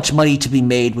too much money to be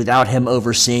made without him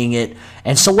overseeing it.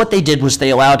 And so what they did was they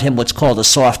allowed him what's called a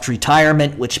soft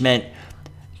retirement, which meant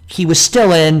he was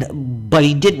still in, but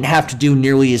he didn't have to do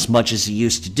nearly as much as he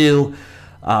used to do.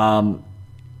 And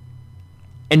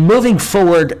moving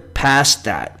forward past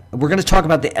that, we're going to talk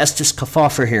about the Estes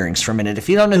Kefauver hearings for a minute. If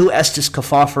you don't know who Estes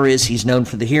Kefauver is, he's known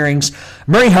for the hearings.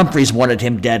 Murray Humphreys wanted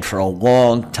him dead for a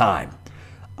long time.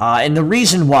 And the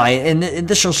reason why, and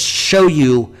this will show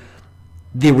you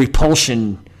the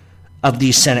repulsion of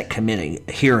these Senate committee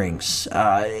hearings.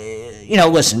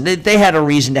 Listen, they had a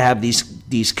reason to have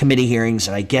these committee hearings,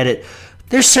 and I get it.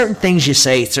 There's certain things you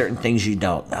say, certain things you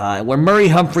don't. When Murray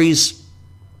Humphreys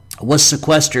was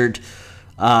sequestered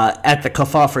at the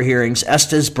Kefauver hearings,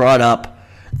 Estes brought up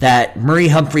that Murray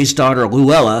Humphreys' daughter,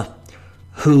 Luella,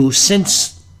 who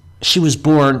since she was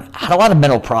born had a lot of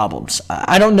mental problems.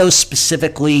 I don't know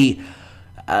specifically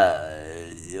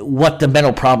what the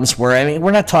mental problems were. I mean,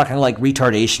 we're not talking like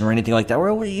retardation or anything like that. We're,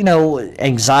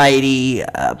 anxiety,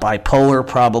 bipolar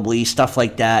probably, stuff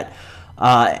like that.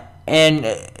 And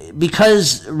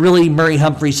because really Murray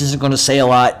Humphreys isn't going to say a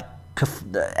lot,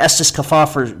 Estes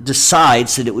Kefauver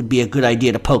decides that it would be a good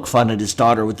idea to poke fun at his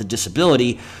daughter with a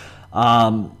disability.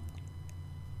 And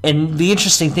the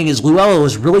interesting thing is Luella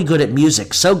was really good at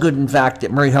music, so good, in fact,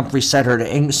 that Murray Humphreys sent her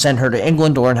to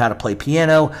England to learn how to play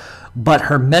piano, but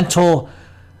her mental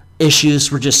issues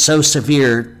were just so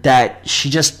severe that she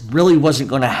just really wasn't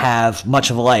going to have much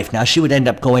of a life. Now, she would end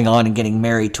up going on and getting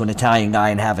married to an Italian guy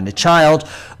and having a child,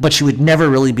 but she would never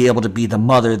really be able to be the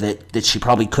mother that she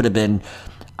probably could have been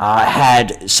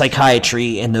had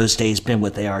psychiatry in those days been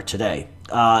what they are today.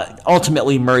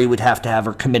 Ultimately, Murray would have to have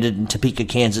her committed in Topeka,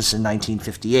 Kansas in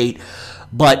 1958.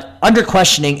 But under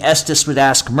questioning, Estes would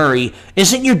ask Murray,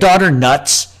 "Isn't your daughter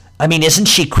nuts? I mean, isn't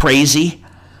she crazy?"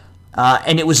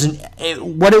 And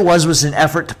what it was an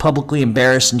effort to publicly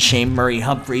embarrass and shame Murray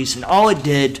Humphreys, and all it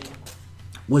did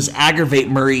was aggravate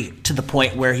Murray to the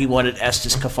point where he wanted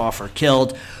Estes Kefauver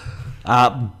killed.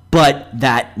 But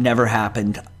that never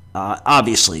happened,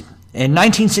 obviously. In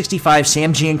 1965,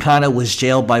 Sam Giancana was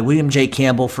jailed by William J.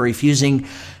 Campbell for refusing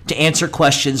to answer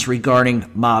questions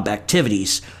regarding mob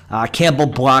activities. Campbell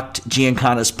blocked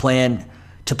Giancana's plan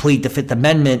to plead the Fifth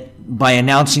Amendment by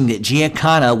announcing that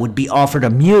Giancana would be offered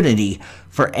immunity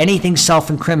for anything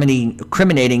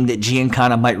self-incriminating that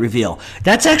Giancana might reveal.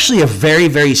 That's actually a very,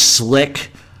 very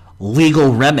slick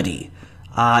legal remedy.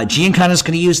 Giancana's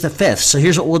going to use the Fifth, so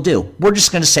here's what we'll do. We're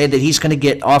just going to say that he's going to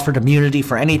get offered immunity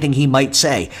for anything he might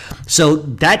say. So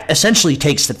that essentially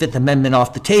takes the Fifth Amendment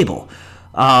off the table.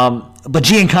 But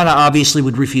Giancana obviously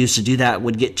would refuse to do that,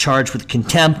 would get charged with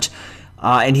contempt,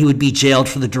 and he would be jailed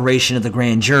for the duration of the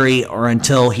grand jury or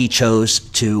until he chose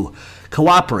to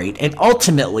cooperate. And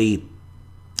ultimately,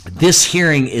 this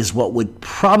hearing is what would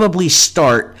probably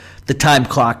start the time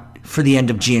clock for the end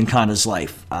of Giancana's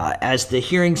life. As the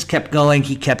hearings kept going,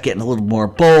 he kept getting a little more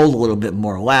bold, a little bit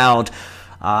more loud.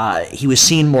 He was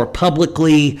seen more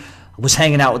publicly, was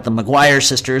hanging out with the McGuire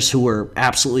sisters, who were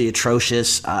absolutely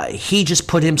atrocious. He just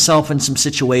put himself in some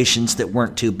situations that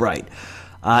weren't too bright.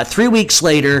 3 weeks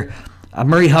later,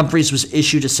 Murray Humphreys was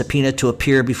issued a subpoena to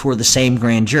appear before the same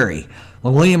grand jury.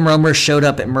 When William Romer showed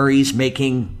up at Murray's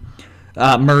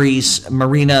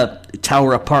Marina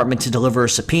Tower apartment to deliver a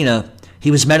subpoena, he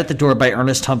was met at the door by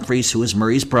Ernest Humphreys, who was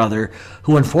Murray's brother,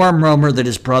 who informed Romer that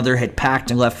his brother had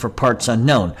packed and left for parts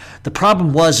unknown. The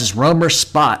problem was Romer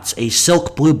spots a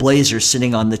silk blue blazer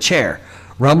sitting on the chair.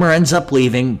 Romer ends up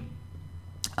leaving,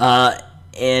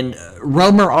 and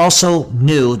Romer also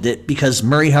knew that because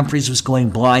Murray Humphreys was going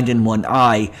blind in one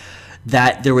eye,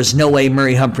 that there was no way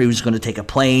Murray Humphreys was going to take a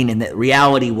plane, and the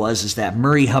reality was that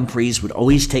Murray Humphreys would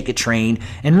always take a train,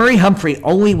 and Humphreys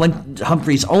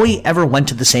only ever went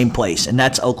to the same place, and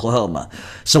that's Oklahoma.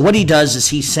 So what he does is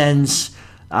he sends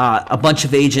a bunch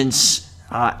of agents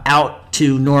out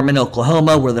to Norman,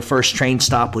 Oklahoma, where the first train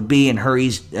stop would be, and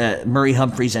Murray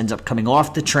Humphreys ends up coming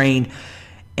off the train,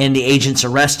 and the agents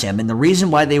arrest him. And the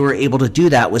reason why they were able to do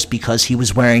that was because he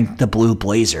was wearing the blue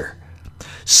blazer.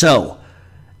 So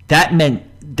that meant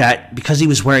that because he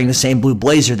was wearing the same blue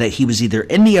blazer, that he was either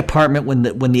in the apartment when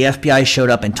the FBI showed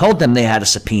up and told them they had a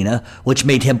subpoena, which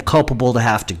made him culpable to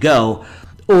have to go,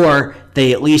 or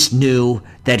they at least knew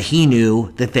that he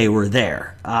knew that they were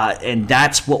there. And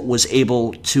that's what was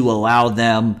able to allow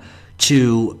them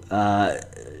to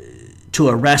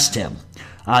arrest him.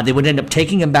 They would end up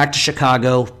taking him back to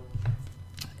Chicago,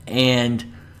 and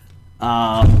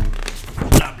blah,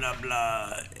 blah,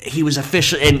 blah. He was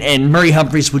and Murray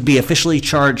Humphreys would be officially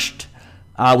charged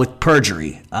with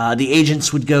perjury. The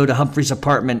agents would go to Humphreys'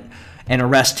 apartment and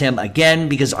arrest him again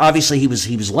because obviously he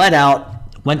was let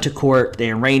out, went to court, they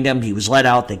arraigned him, he was let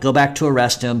out, they go back to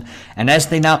arrest him, and as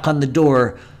they knock on the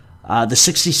door, the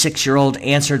 66-year-old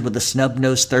answered with a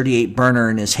snub-nosed .38 burner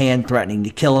in his hand, threatening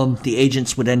to kill him. The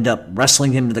agents would end up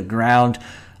wrestling him to the ground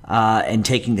and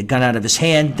taking the gun out of his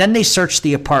hand. Then they searched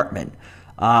the apartment.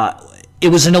 It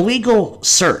was an illegal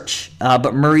search,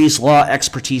 but Murray's law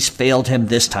expertise failed him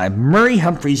this time. Murray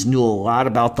Humphreys knew a lot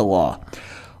about the law,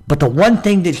 but the one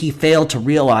thing that he failed to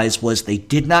realize was they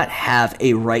did not have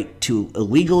a right to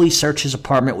illegally search his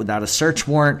apartment without a search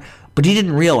warrant, but he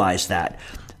didn't realize that.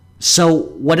 So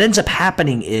what ends up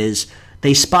happening is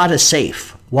they spot a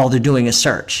safe while they're doing a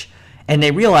search, and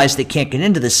they realize they can't get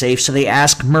into the safe, so they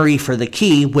ask Murray for the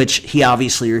key, which he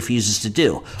obviously refuses to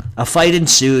do. A fight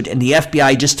ensued, and the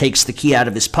FBI just takes the key out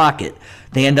of his pocket.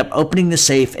 They end up opening the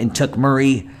safe and took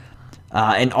Murray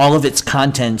and all of its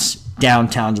contents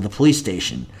downtown to the police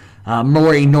station.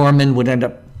 Murray Norman would end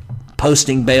up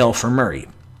posting bail for Murray.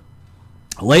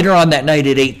 Later on that night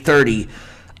at 8:30,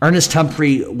 Ernest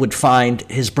Humphrey would find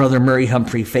his brother Murray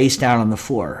Humphrey face down on the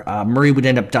floor. Murray would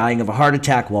end up dying of a heart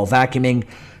attack while vacuuming.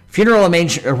 Funeral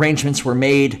arrangements were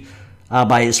made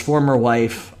by his former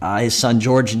wife. His son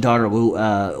George and daughter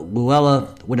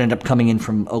Luella would end up coming in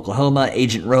from Oklahoma.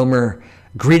 Agent Romer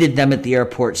greeted them at the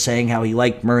airport, saying how he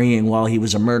liked Murray, and while he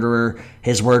was a murderer,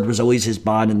 his word was always his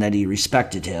bond and that he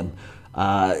respected him.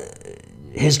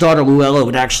 His daughter Luella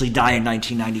would actually die in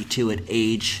 1992 at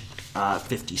age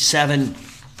 57.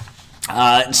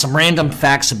 Some random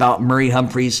facts about Murray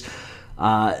Humphreys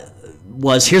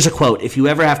here's a quote: "If you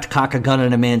ever have to cock a gun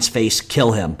in a man's face,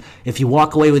 kill him. If you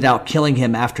walk away without killing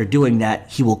him after doing that,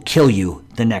 he will kill you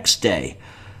the next day."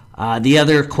 The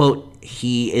other quote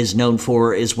he is known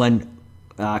for is when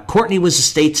Courtney was the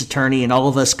state's attorney and all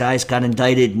of us guys got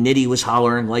indicted, Nitty was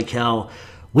hollering like hell.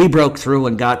 We broke through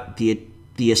and got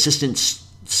the assistant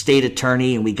state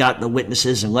attorney, and we got the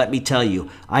witnesses, and let me tell you,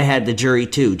 I had the jury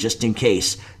too, just in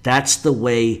case. That's the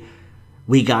way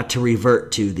we got to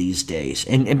revert to these days.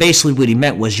 And basically what he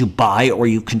meant was you buy or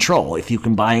you control. If you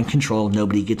can buy and control,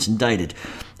 nobody gets indicted.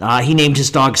 He named his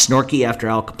dog Snorky after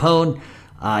Al Capone.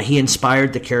 He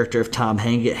inspired the character of Tom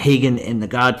Hagen in The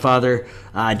Godfather.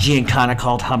 Giancana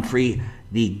called Humphrey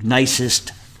the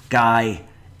nicest guy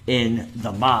in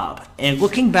the mob. And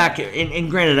looking back, and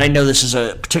granted, I know this is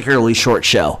a particularly short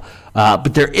show,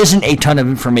 but there isn't a ton of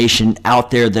information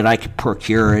out there that I could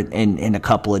procure in a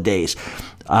couple of days.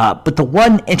 But the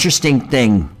one interesting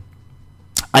thing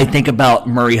I think about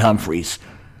Murray Humphreys,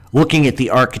 looking at the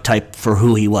archetype for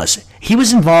who he was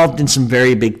involved in some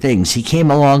very big things. He came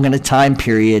along in a time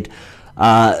period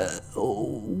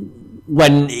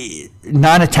when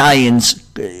non-Italians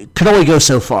could only go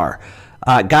so far.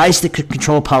 Guys that could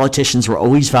control politicians were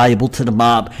always valuable to the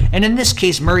mob. And in this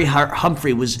case, Murray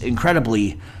Humphrey was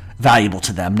incredibly valuable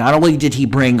to them. Not only did he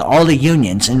bring all the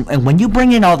unions, and when you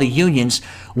bring in all the unions,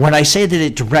 when I say that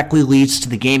it directly leads to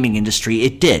the gaming industry,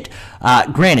 it did.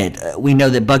 Granted, we know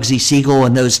that Bugsy Siegel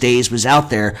in those days was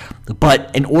out there, but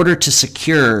in order to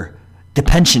secure the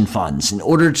pension funds, in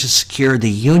order to secure the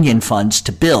union funds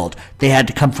to build, they had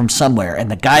to come from somewhere.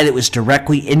 And the guy that was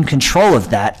directly in control of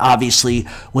that, obviously,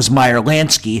 was Meyer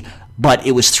Lansky, but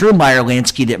it was through Meyer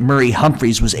Lansky that Murray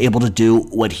Humphreys was able to do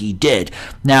what he did.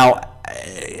 Now,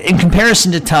 in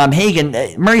comparison to Tom Hagen,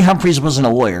 Murray Humphreys wasn't a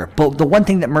lawyer, but the one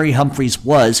thing that Murray Humphreys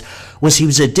was he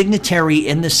was a dignitary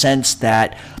in the sense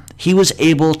that he was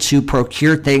able to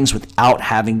procure things without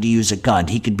having to use a gun.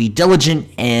 He could be diligent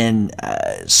and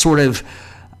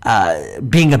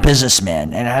being a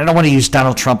businessman. And I don't want to use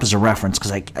Donald Trump as a reference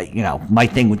because my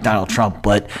thing with Donald Trump,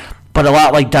 but a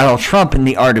lot like Donald Trump in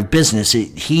the art of business,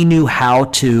 he knew how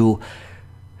to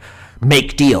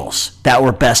make deals that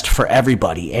were best for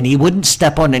everybody, and he wouldn't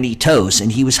step on any toes,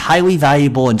 and he was highly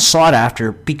valuable and sought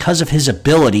after because of his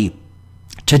ability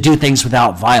to do things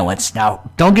without violence.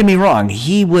 Now, don't get me wrong,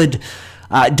 he would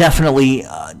definitely,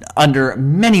 under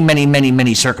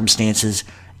many circumstances,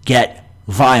 get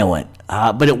violent,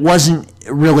 but it wasn't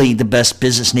really the best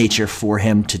business nature for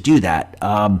him to do that.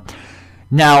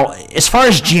 Now, as far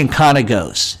as Giancana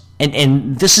goes,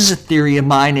 and this is a theory of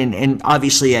mine, and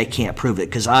obviously I can't prove it,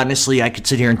 because honestly I could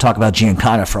sit here and talk about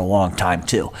Giancana for a long time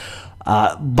too.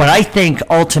 But I think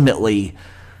ultimately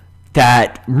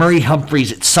that Murray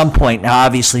Humphreys at some point, now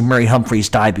obviously Murray Humphreys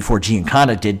died before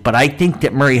Giancana did, but I think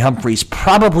that Murray Humphreys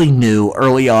probably knew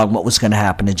early on what was going to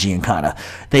happen to Giancana.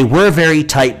 They were very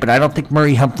tight, but I don't think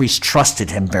Murray Humphreys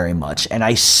trusted him very much. And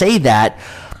I say that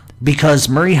because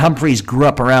Murray Humphreys grew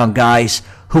up around guys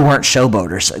who weren't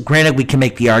showboaters. Granted, we can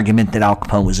make the argument that Al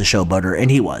Capone was a showboater, and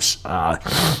he was.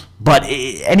 But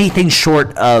anything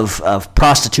short of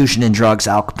prostitution and drugs,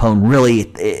 Al Capone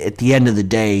really, at the end of the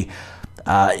day,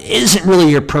 isn't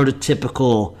really your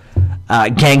prototypical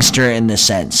gangster in the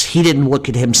sense. He didn't look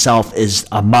at himself as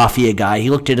a mafia guy. He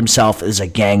looked at himself as a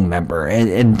gang member.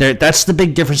 And that's the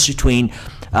big difference between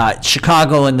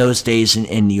Chicago in those days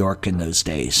and New York in those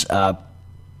days.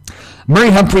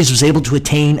 Murray Humphreys was able to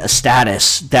attain a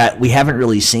status that we haven't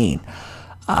really seen.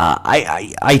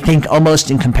 I think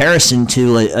almost in comparison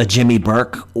to a Jimmy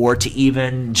Burke or to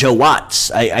even Joe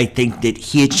Watts. I think that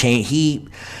he had changed.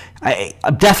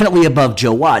 I'm definitely above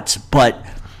Joe Watts, but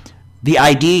the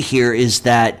idea here is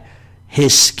that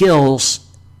his skill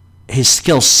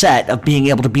set of being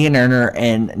able to be an earner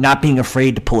and not being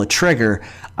afraid to pull a trigger,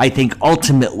 I think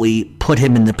ultimately put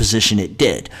him in the position it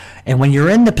did. And when you're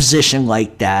in the position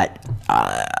like that,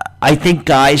 I think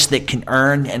guys that can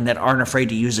earn and that aren't afraid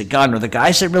to use a gun are the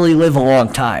guys that really live a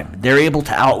long time. They're able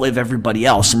to outlive everybody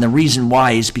else. And the reason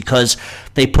why is because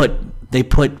they put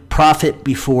profit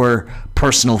before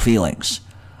personal feelings.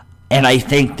 And I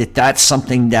think that that's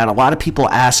something that a lot of people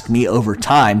ask me over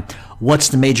time. What's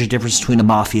the major difference between the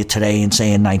mafia today and, say,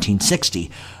 in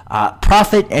 1960?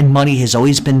 Profit and money has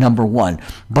always been number one.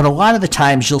 But a lot of the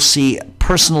times you'll see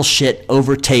personal shit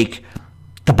overtake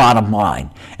the bottom line.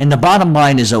 And the bottom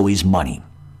line is always money.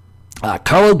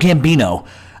 Carlo Gambino,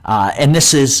 and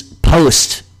this is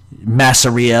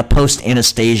post-Masseria,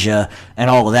 post-Anastasia, and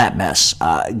all of that mess.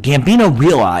 Gambino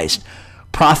realized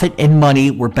profit and money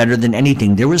were better than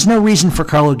anything. There was no reason for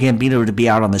Carlo Gambino to be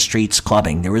out on the streets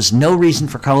clubbing. There was no reason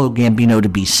for Carlo Gambino to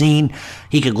be seen.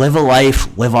 He could live a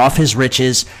life, live off his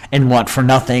riches, and want for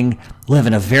nothing, live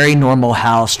in a very normal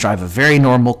house, drive a very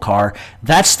normal car.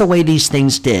 That's the way these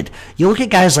things did. You look at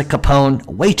guys like Capone,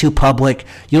 way too public.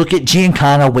 You look at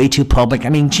Giancana, way too public. I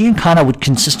mean, Giancana would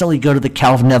consistently go to the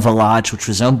Calvineva Lodge, which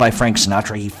was owned by Frank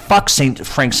Sinatra. He fucked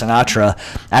Frank Sinatra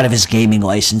out of his gaming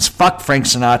license, fucked Frank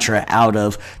Sinatra out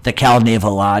of the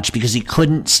Calvineva Lodge because he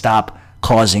couldn't stop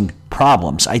causing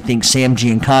problems. I think Sam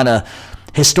Giancana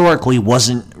historically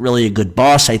wasn't really a good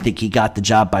boss. I think he got the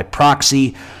job by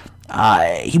proxy.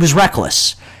 He was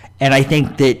reckless. And I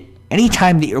think that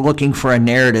anytime that you're looking for a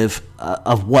narrative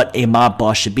of what a mob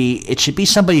boss should be, it should be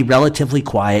somebody relatively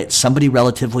quiet, somebody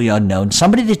relatively unknown,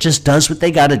 somebody that just does what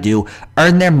they got to do,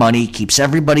 earn their money, keeps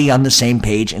everybody on the same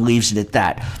page, and leaves it at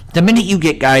that. The minute you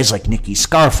get guys like Nicky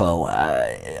Scarfo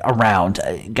around,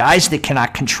 guys that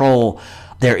cannot control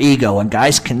their ego and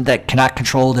guys that cannot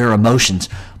control their emotions,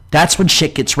 that's when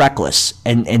shit gets reckless.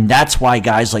 And that's why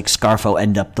guys like Scarfo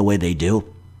end up the way they do.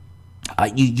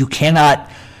 You cannot...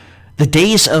 The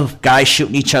days of guys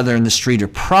shooting each other in the street are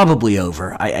probably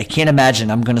over. I can't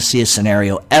imagine I'm going to see a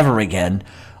scenario ever again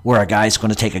where a guy's going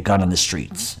to take a gun on the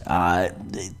streets.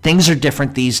 Things are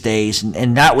different these days,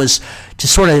 and that was, to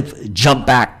sort of jump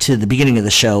back to the beginning of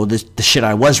the show, the shit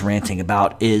I was ranting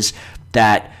about is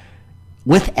that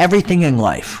with everything in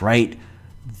life, right,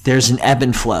 there's an ebb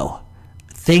and flow.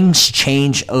 Things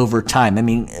change over time. I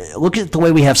mean, look at the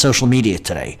way we have social media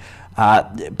today.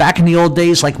 Back in the old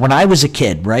days, like when I was a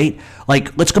kid, right?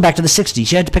 Like, let's go back to the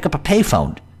 60s. You had to pick up a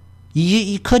payphone.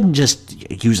 You couldn't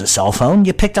just use a cell phone.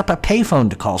 You picked up a payphone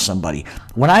to call somebody.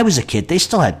 When I was a kid, they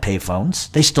still had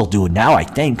payphones. They still do it now, I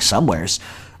think, somewheres.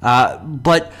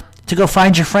 But to go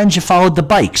find your friends, you followed the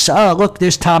bikes. Oh, look,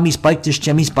 there's Tommy's bike, there's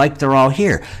Jimmy's bike, they're all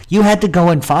here. You had to go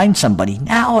and find somebody.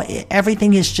 Now,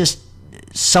 everything is just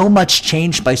so much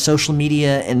changed by social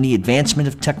media and the advancement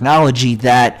of technology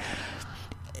that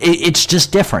it's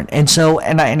just different. And so,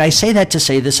 and I say that to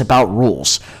say this about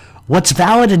rules. What's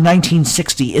valid in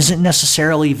 1960 isn't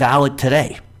necessarily valid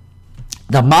today.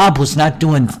 The mob was not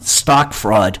doing stock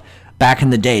fraud back in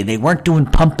the day. They weren't doing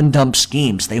pump and dump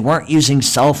schemes. They weren't using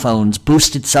cell phones,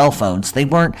 boosted cell phones.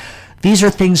 These are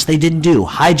things they didn't do.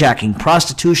 Hijacking,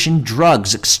 prostitution,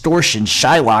 drugs, extortion,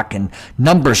 Shylock, and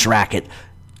numbers racket.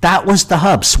 That was the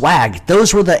hub. Swag.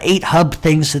 Those were the 8 hub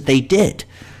things that they did.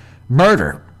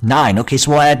 Murder. 9. Okay,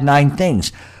 so we'll add 9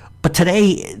 things. But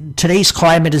today's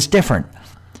climate is different.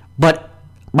 But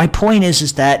my point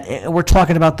is that we're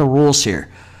talking about the rules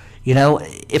here. You know,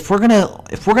 if we're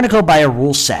gonna go by a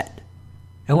rule set,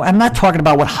 I'm not talking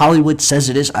about what Hollywood says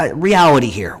it is. Reality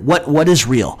here. What is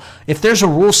real? If there's a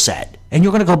rule set and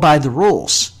you're going to go by the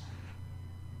rules,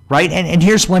 right? And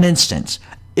here's one instance.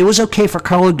 It was okay for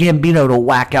Carlo Gambino to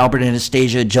whack Albert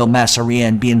Anastasia, Joe Masseria,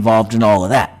 and be involved in all of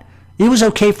that. It was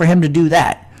okay for him to do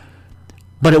that.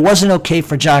 But it wasn't okay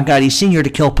for John Gotti Sr. to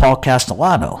kill Paul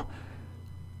Castellano.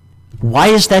 Why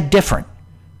is that different?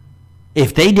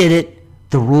 If they did it,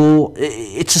 the rule,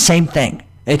 it's the same thing.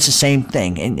 It's the same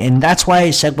thing. And that's why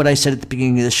I said what I said at the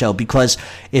beginning of the show. Because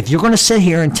if you're going to sit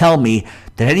here and tell me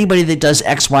that anybody that does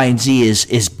X, Y, and Z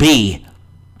is B,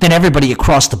 then everybody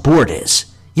across the board is.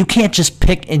 You can't just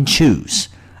pick and choose.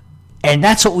 And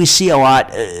that's what we see a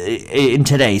lot in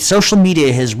today. Social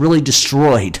media has really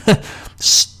destroyed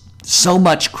so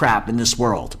much crap in this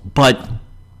world. But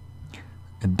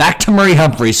back to Murray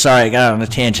Humphreys. Sorry, I got on a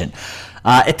tangent.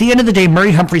 At the end of the day,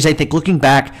 Murray Humphreys, I think, looking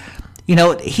back,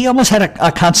 he almost had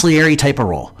a consigliere type of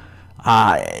role.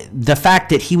 The fact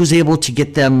that he was able to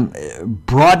get them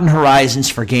broaden horizons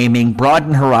for gaming,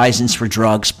 broaden horizons for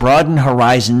drugs, broaden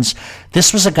horizons.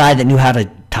 This was a guy that knew how to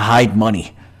hide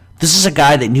money. This is a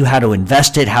guy that knew how to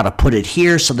invest it, how to put it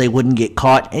here so they wouldn't get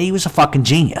caught, and he was a fucking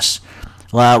genius.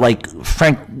 Like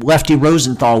Frank Lefty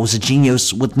Rosenthal was a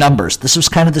genius with numbers. This was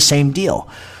kind of the same deal.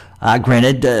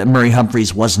 Granted, Murray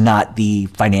Humphreys was not the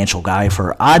financial guy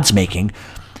for odds making,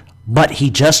 but he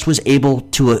just was able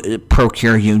to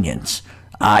procure unions.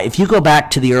 If you go back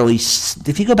to the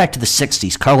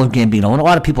 60s, Carlo Gambino, and a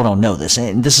lot of people don't know this,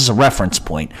 and this is a reference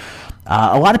point.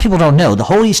 A lot of people don't know the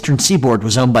whole Eastern Seaboard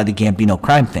was owned by the Gambino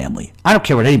crime family. I don't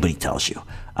care what anybody tells you.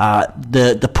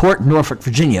 The port in Norfolk,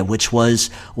 Virginia, which was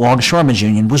Longshoremen's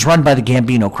Union, was run by the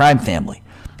Gambino crime family.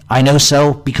 I know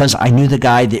so because I knew the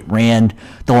guy that ran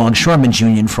the Longshoremen's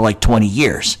Union for like 20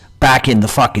 years, back in the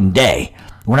fucking day.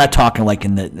 We're not talking like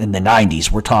in the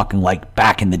 90s. We're talking like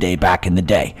back in the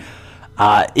day.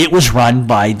 It was run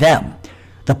by them.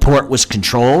 The port was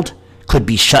controlled, could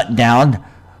be shut down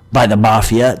by the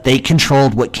mafia. They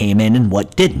controlled what came in and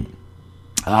what didn't.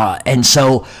 And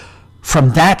so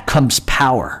from that comes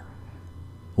power.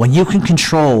 When you can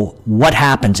control what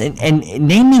happens, and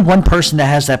name me one person that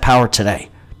has that power today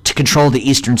to control the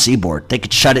Eastern Seaboard. They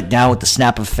could shut it down with the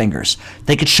snap of fingers.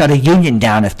 They could shut a union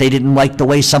down if they didn't like the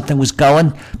way something was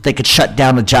going. They could shut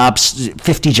down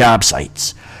 50 job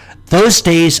sites. Those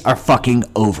days are fucking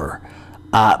over.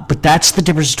 But that's the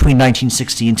difference between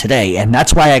 1960 and today. And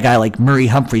that's why a guy like Murray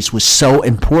Humphreys was so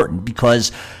important,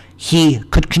 because he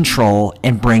could control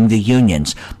and bring the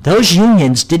unions. Those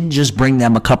unions didn't just bring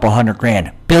them a couple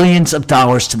 $100,000. Billions of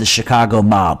dollars to the Chicago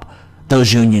mob.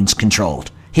 Those unions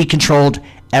controlled. He controlled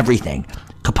everything.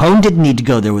 Capone didn't need to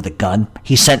go there with a gun.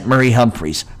 He sent Murray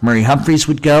Humphreys. Murray Humphreys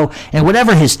would go, and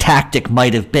whatever his tactic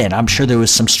might have been, I'm sure there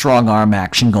was some strong arm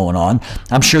action going on.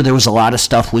 I'm sure there was a lot of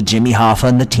stuff with Jimmy Hoffa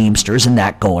and the Teamsters and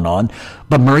that going on.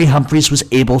 But Murray Humphreys was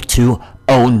able to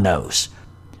own those.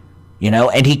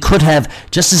 And he could have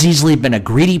just as easily been a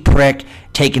greedy prick,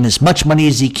 taken as much money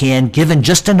as he can, given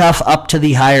just enough up to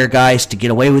the higher guys to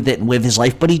get away with it and live his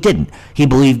life, but he didn't. He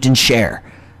believed in sharing.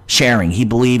 He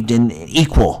believed in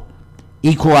equal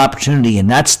opportunity, and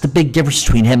that's the big difference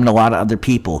between him and a lot of other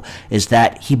people, is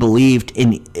that he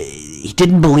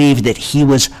didn't believe that he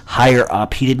was higher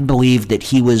up. He didn't believe that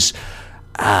he was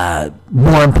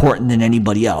more important than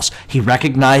anybody else. He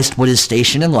recognized what his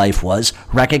station in life was,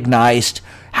 recognized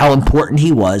how important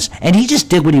he was, and he just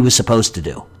did what he was supposed to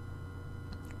do.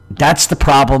 That's the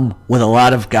problem with a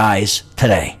lot of guys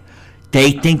today.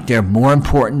 They think they're more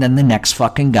important than the next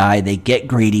fucking guy. They get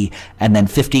greedy, and then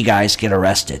 50 guys get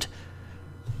arrested.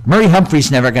 Murray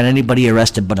Humphreys never got anybody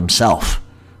arrested but himself.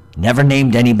 Never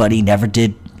named anybody, never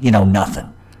did,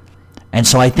 nothing. And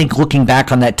so I think looking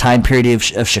back on that time period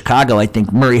of Chicago, I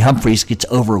think Murray Humphreys gets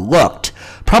overlooked,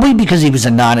 probably because he was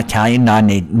a non-Italian,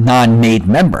 non-made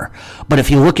member. But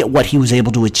if you look at what he was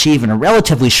able to achieve in a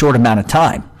relatively short amount of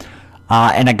time,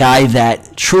 and a guy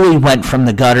that truly went from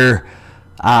the gutter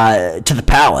to the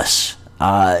palace,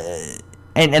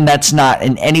 and that's not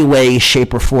in any way,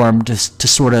 shape, or form to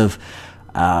sort of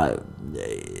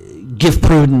give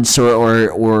prudence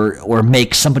or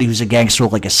make somebody who's a gangster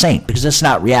look like a saint, because that's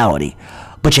not reality.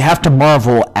 But you have to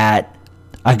marvel at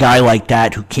a guy like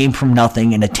that who came from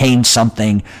nothing and attained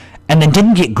something and then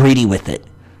didn't get greedy with it.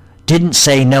 Didn't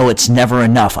say, no, it's never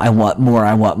enough. I want more,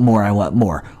 I want more, I want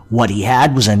more. What he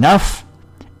had was enough.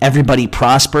 Everybody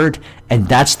prospered, and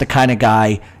that's the kind of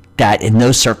guy that in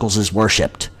those circles is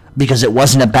worshipped, because it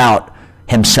wasn't about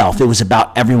himself. It was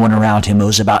about everyone around him. It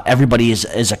was about everybody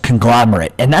as a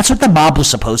conglomerate. And that's what the mob was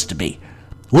supposed to be.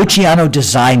 Luciano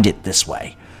designed it this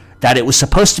way, that it was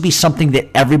supposed to be something that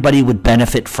everybody would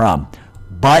benefit from.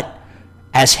 But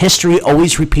As history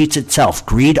always repeats itself,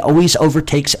 greed always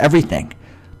overtakes everything.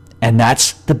 And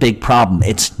that's the big problem.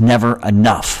 It's never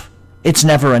enough. It's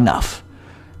never enough.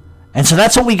 And so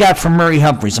that's what we got from Murray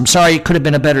Humphreys. I'm sorry it could have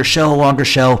been a better show, a longer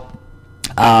show.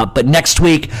 But next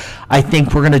week, I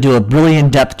think we're going to do a really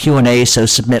in-depth Q&A. So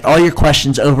submit all your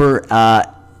questions over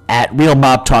at Real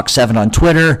Mob Talk 7 on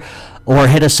Twitter, or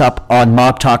hit us up on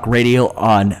Mob Talk Radio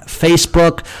on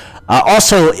Facebook.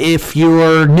 Also, if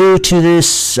you're new to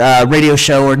this radio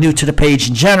show or new to the page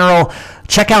in general,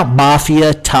 check out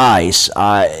Mafia Ties.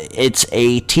 It's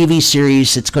a TV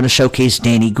series. It's going to showcase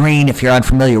Danny Green. If you're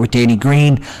unfamiliar with Danny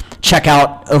Green, check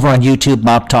out over on YouTube,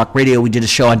 Mob Talk Radio. We did a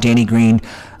show on Danny Green.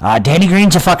 Danny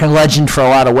Green's a fucking legend for a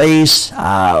lot of ways.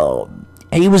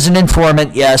 He was an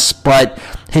informant, yes, but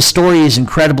his story is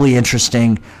incredibly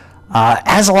interesting,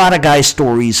 as a lot of guys'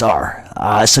 stories are.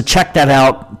 So check that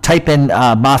out. Type in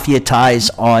Mafia Ties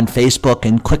on Facebook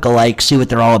and click a like, see what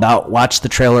they're all about. Watch the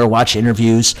trailer, watch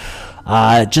interviews.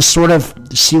 Just sort of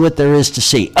see what there is to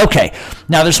see. Okay,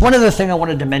 now there's one other thing I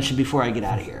wanted to mention before I get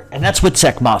out of here, and that's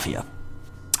WITSEC Mafia.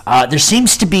 There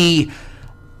seems to be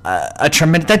a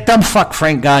tremendous... That dumb fuck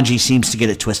Frank Gangi seems to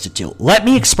get it twisted too. Let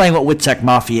me explain what WITSEC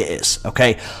Mafia is,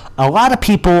 okay? A lot of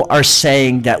people are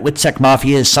saying that WITSEC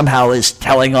Mafia is somehow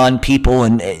telling on people,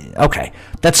 and okay,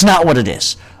 that's not what it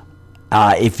is.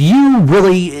 If you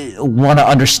really want to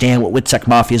understand what WITSEC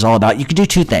Mafia is all about, you can do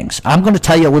two things. I'm going to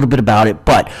tell you a little bit about it,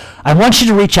 but I want you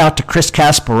to reach out to Chris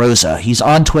Casparosa. He's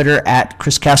on Twitter at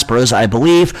Chris Casparosa, I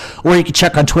believe, or you can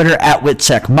check on Twitter at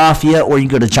WITSEC Mafia, or you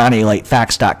can go to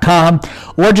johnnylightfacts.com,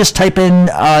 or just type in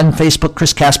on Facebook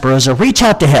Chris Casparosa. Reach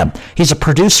out to him. He's a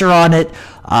producer on it.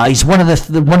 He's one of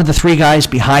the three guys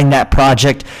behind that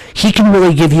project. He can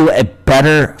really give you a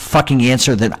better fucking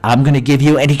answer than I'm going to give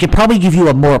you, and he could probably give you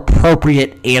a more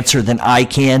appropriate answer than I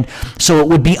can. So it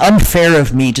would be unfair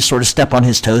of me to sort of step on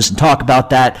his toes and talk about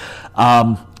that.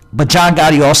 But John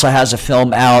Gotti also has a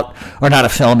film out, or not a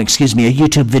film, excuse me, a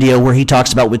YouTube video where he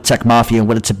talks about WITSEC Mafia and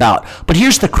what it's about. But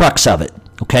here's the crux of it,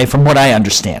 okay, from what I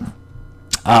understand.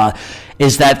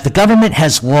 Is that the government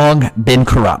has long been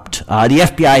corrupt. The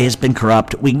FBI has been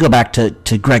corrupt. We can go back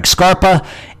to Greg Scarpa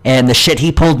and the shit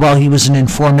he pulled while he was an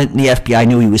informant, and the FBI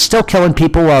knew he was still killing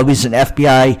people while he was an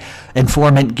FBI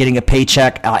informant getting a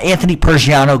paycheck. Anthony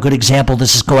Pergiano, good example.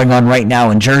 This is going on right now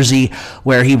in Jersey,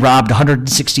 where he robbed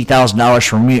 $160,000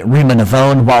 from Rima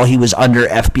Navone while he was under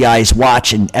FBI's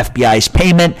watch and FBI's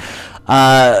payment.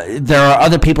 There are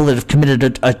other people that have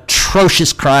committed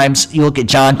atrocious crimes. You look at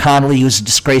John Connolly, who's a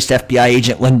disgraced FBI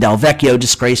agent. Lynn Del Vecchio,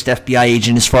 disgraced FBI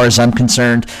agent as far as I'm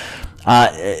concerned.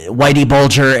 Whitey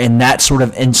Bulger in that sort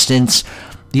of instance.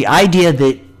 The idea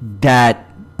that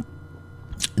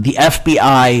the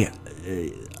FBI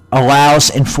allows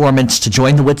informants to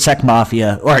join the WITSEC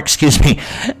Mafia, or excuse me,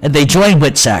 they join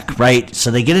WITSEC, right?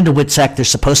 So they get into WITSEC, they're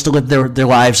supposed to live their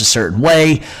lives a certain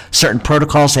way, certain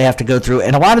protocols they have to go through,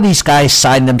 and a lot of these guys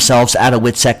sign themselves out of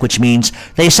WITSEC, which means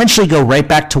they essentially go right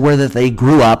back to where they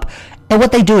grew up. And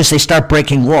what they do is they start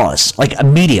breaking laws, like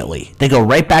immediately. They go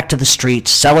right back to the streets,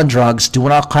 selling drugs,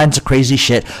 doing all kinds of crazy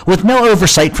shit, with no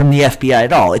oversight from the FBI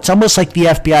at all. It's almost like the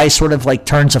FBI sort of like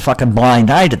turns a fucking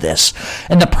blind eye to this.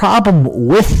 And the problem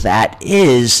with that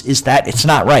is that it's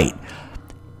not right.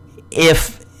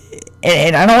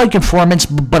 And I don't like informants,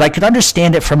 but I could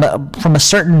understand it from a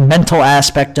certain mental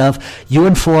aspect of you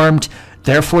informed,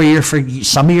 therefore,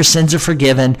 some of your sins are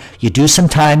forgiven. You do some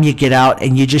time, you get out,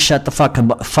 and you just shut the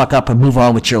fuck up and move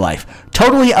on with your life.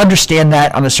 Totally understand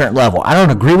that on a certain level. I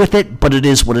don't agree with it, but it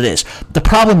is what it is. The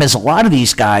problem is a lot of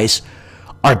these guys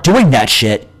are doing that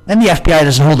shit, and the FBI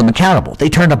doesn't hold them accountable. They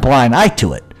turn a blind eye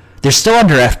to it. They're still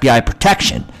under FBI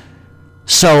protection.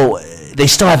 So they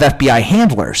still have FBI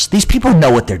handlers. These people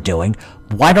know what they're doing.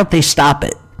 Why don't they stop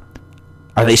it?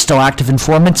 Are they still active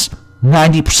informants?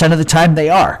 90% of the time they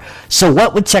are. So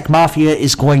what WITSEC Mafia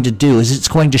is going to do is it's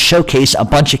going to showcase a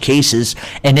bunch of cases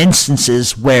and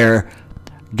instances where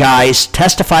guys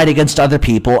testified against other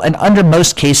people and under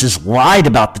most cases lied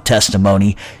about the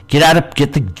testimony, get out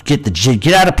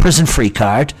of prison free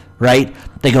card, right?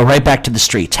 They go right back to the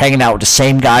streets, hanging out with the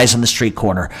same guys on the street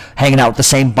corner, hanging out with the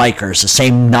same bikers, the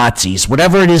same Nazis,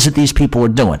 whatever it is that these people are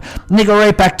doing. And they go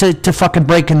right back to fucking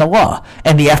breaking the law,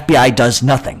 and the FBI does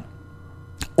nothing.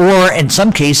 Or in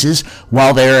some cases,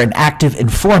 while they're an active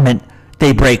informant,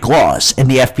 they break laws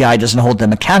and the FBI doesn't hold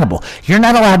them accountable. You're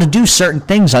not allowed to do certain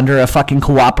things under a fucking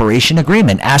cooperation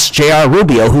agreement. Ask J.R.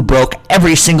 Rubio, who broke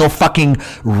every single fucking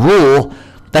rule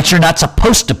that you're not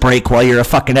supposed to break while you're a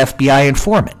fucking FBI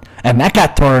informant. And that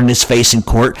got thrown in his face in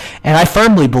court, and I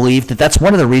firmly believe that that's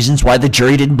one of the reasons why the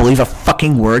jury didn't believe a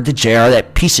fucking word that JR,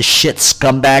 that piece of shit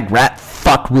scumbag rat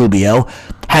fuck Rubio,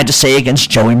 had to say against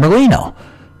Joey Merlino.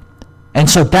 And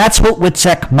so that's what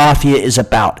WITSEC Mafia is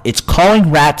about. It's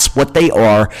calling rats what they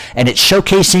are, and it's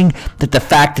showcasing that the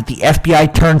fact that the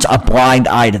FBI turns a blind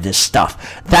eye to this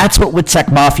stuff. That's what WITSEC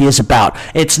Mafia is about.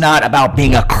 It's not about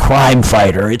being a crime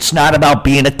fighter. It's not about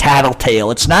being a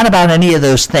tattletale. It's not about any of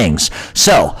those things.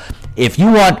 So, if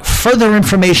you want further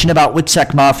information about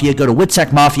WITSEC Mafia, go to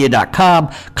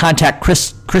witsecmafia.com, contact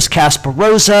Chris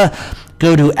Casparosa,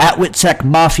 go to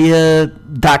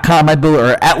 @WITSECMafia.com,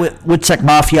 or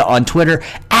 @WITSECMafia on Twitter.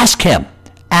 Ask him.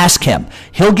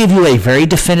 He'll give you a very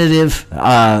definitive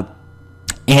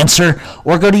answer,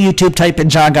 or go to YouTube, type in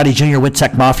John Gotti Jr.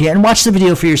 WITSEC Mafia, and watch the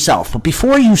video for yourself. But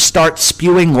before you start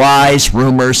spewing lies,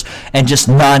 rumors, and just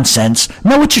nonsense,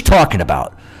 know what you're talking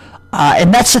about.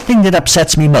 And that's the thing that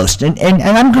upsets me most. And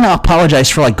I'm going to apologize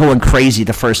for like going crazy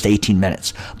the first 18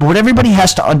 minutes. But what everybody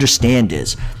has to understand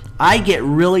is, I get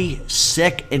really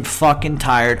sick and fucking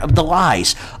tired of the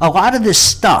lies. A lot of this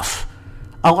stuff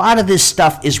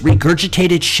is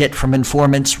regurgitated shit from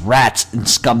informants, rats, and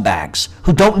scumbags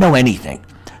who don't know anything.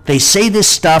 They say this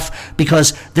stuff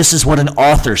because this is what an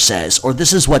author says, or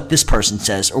this is what this person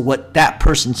says, or what that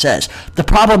person says. The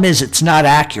problem is it's not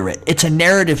accurate. It's a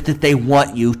narrative that they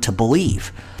want you to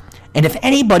believe. And if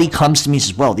anybody comes to me and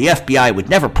says, well, the FBI would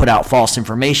never put out false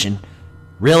information,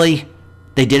 really?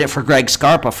 They did it for Greg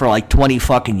Scarpa for like 20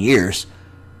 fucking years.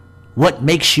 What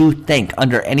makes you think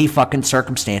under any fucking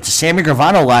circumstances? Sammy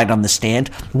Gravano lied on the stand.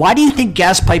 Why do you think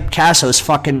Gaspipe Casso's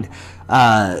fucking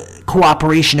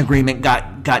cooperation agreement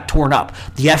got torn up?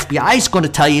 The FBI is going to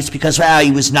tell you it's because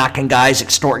he was knocking guys,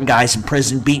 extorting guys in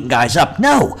prison, beating guys up.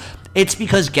 No, it's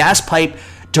because Gaspipe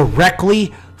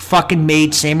directly fucking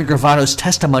made Sammy Gravano's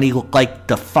testimony look like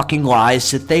the fucking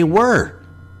lies that they were.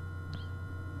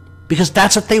 Because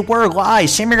that's what they were,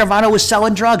 lies. Sammy Gravano was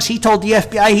selling drugs. He told the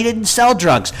FBI he didn't sell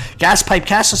drugs. Gaspipe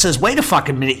Casso says, wait a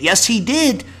fucking minute. Yes, he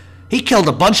did. He killed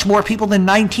a bunch more people than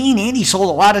 19, and he sold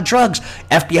a lot of drugs.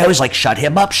 FBI was like, shut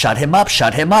him up, shut him up,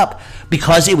 shut him up.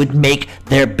 Because it would make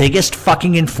their biggest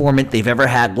fucking informant they've ever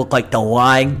had look like the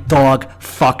lying dog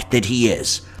fuck that he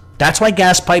is. That's why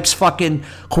Gaspipe's fucking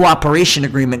cooperation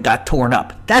agreement got torn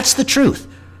up. That's the truth.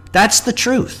 That's the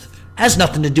truth. Has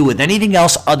nothing to do with anything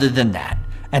else other than that.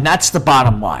 And that's the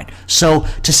bottom line. So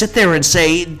to sit there and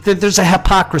say there's a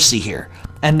hypocrisy here,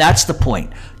 and that's the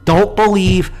point. Don't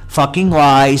believe fucking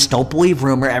lies. Don't believe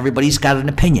rumor. Everybody's got an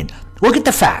opinion. Look at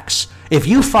the facts. If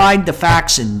you find the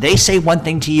facts and they say one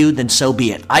thing to you, then so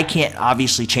be it. I can't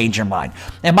obviously change your mind.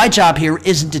 And my job here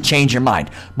isn't to change your mind.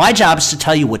 My job is to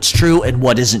tell you what's true and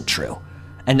what isn't true.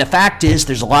 And the fact is,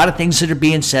 there's a lot of things that are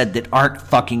being said that aren't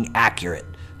fucking accurate.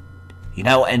 You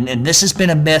know, and this has been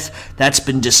a myth that's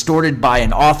been distorted by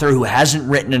an author who hasn't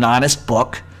written an honest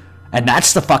book, and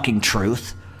that's the fucking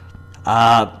truth.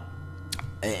 And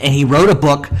he wrote a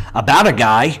book about a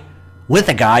guy with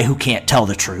a guy who can't tell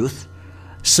the truth.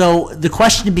 So the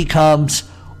question becomes,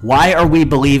 why are we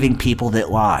believing people that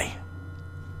lie?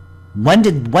 When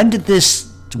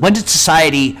did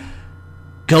society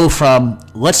go from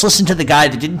let's listen to the guy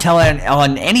that didn't tell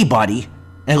on anybody,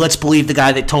 and let's believe the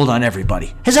guy that told on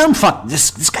everybody? His own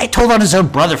this guy told on his own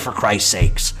brother, for Christ's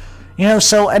sakes. You know,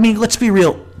 so I mean, let's be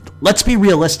real. Let's be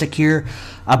realistic here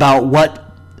about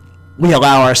what we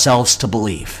allow ourselves to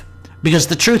believe. Because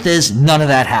the truth is, none of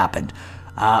that happened.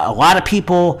 A lot of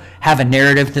people have a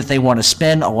narrative that they want to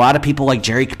spin. A lot of people like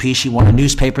Jerry Capisci want a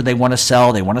newspaper they want to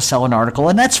sell. They want to sell an article,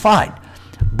 and that's fine.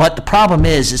 But the problem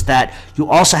is that you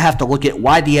also have to look at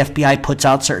why the FBI puts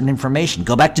out certain information.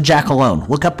 Go back to Jack Malone.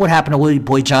 Look up what happened to Willie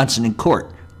Boy Johnson in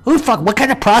court. What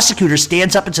kind of prosecutor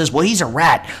stands up and says, well, he's a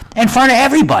rat, in front of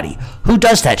everybody? Who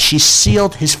does that? She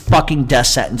sealed his fucking death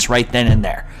sentence right then and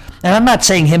there. And I'm not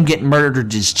saying him getting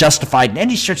murdered is justified in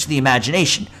any stretch of the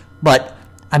imagination, but,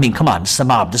 I mean, come on, it's the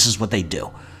mob. This is what they do.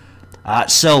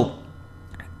 So,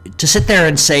 to sit there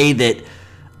and say that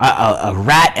a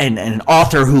rat and an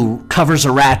author who covers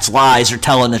a rat's lies are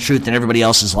telling the truth and everybody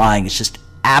else is lying, it's just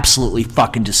absolutely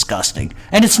fucking disgusting.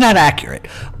 And it's not accurate.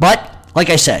 But, like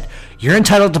I said, you're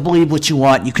entitled to believe what you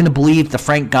want. You can believe the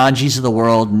Frank Gangis of the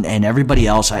world and everybody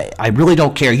else. I really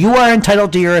don't care. You are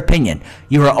entitled to your opinion.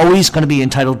 You are always going to be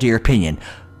entitled to your opinion.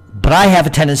 But I have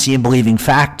a tendency in believing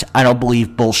fact. I don't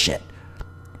believe bullshit.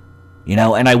 You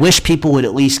know, and I wish people would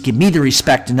at least give me the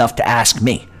respect enough to ask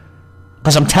me.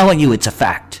 Because I'm telling you it's a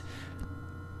fact.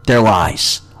 They're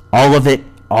lies. All of it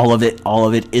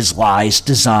is lies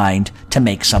designed to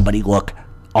make somebody look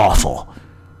awful.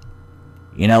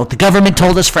 You know, the government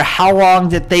told us for how long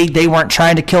that they weren't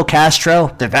trying to kill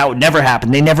Castro, that would never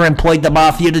happen. They never employed the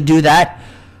mafia to do that.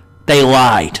 They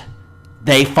lied.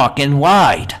 They fucking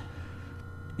lied.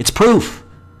 It's proof.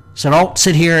 So don't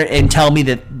sit here and tell me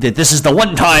that this is the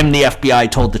one time the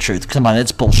FBI told the truth. Come on,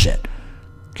 it's bullshit.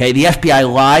 Okay, the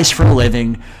FBI lies for a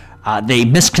living. They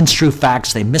misconstrue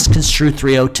facts. They misconstrue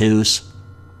 302s.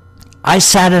 I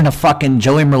sat in a fucking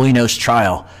Joey Merlino's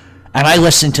trial, and I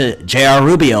listened to J.R.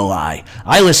 Rubio lie.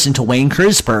 I listened to Wayne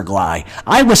Kreisberg lie.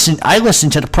 I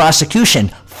listened to the prosecution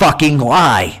fucking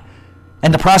lie.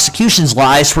 And the prosecution's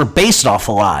lies were based off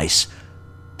of lies.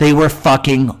 They were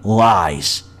fucking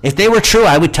lies. If they were true,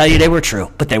 I would tell you they were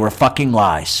true, but they were fucking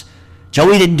lies.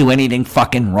 Joey didn't do anything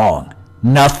fucking wrong.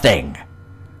 Nothing.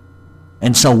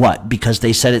 And so what? Because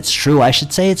they said it's true, I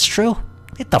should say it's true?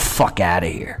 Get the fuck out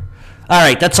of here. All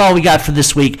right, that's all we got for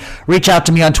this week. Reach out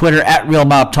to me on Twitter at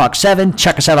RealMobTalk7.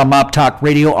 Check us out on Mob Talk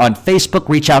Radio on Facebook.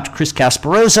 Reach out to Chris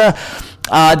Casparosa.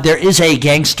 There is a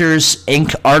Gangsters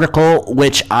Inc. article,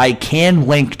 which I can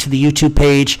link to the YouTube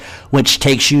page, which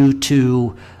takes you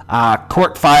to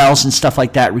court files and stuff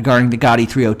like that regarding the Gotti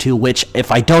 302, which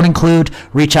if I don't include,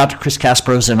 reach out to Chris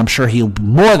Casparosa, and I'm sure he'll be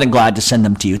more than glad to send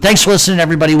them to you. Thanks for listening,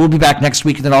 everybody. We'll be back next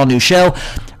week with an all-new show.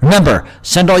 Remember,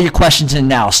 send all your questions in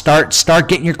now. Start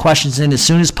getting your questions in as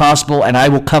soon as possible, and I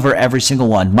will cover every single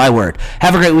one. My word.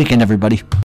 Have a great weekend, everybody.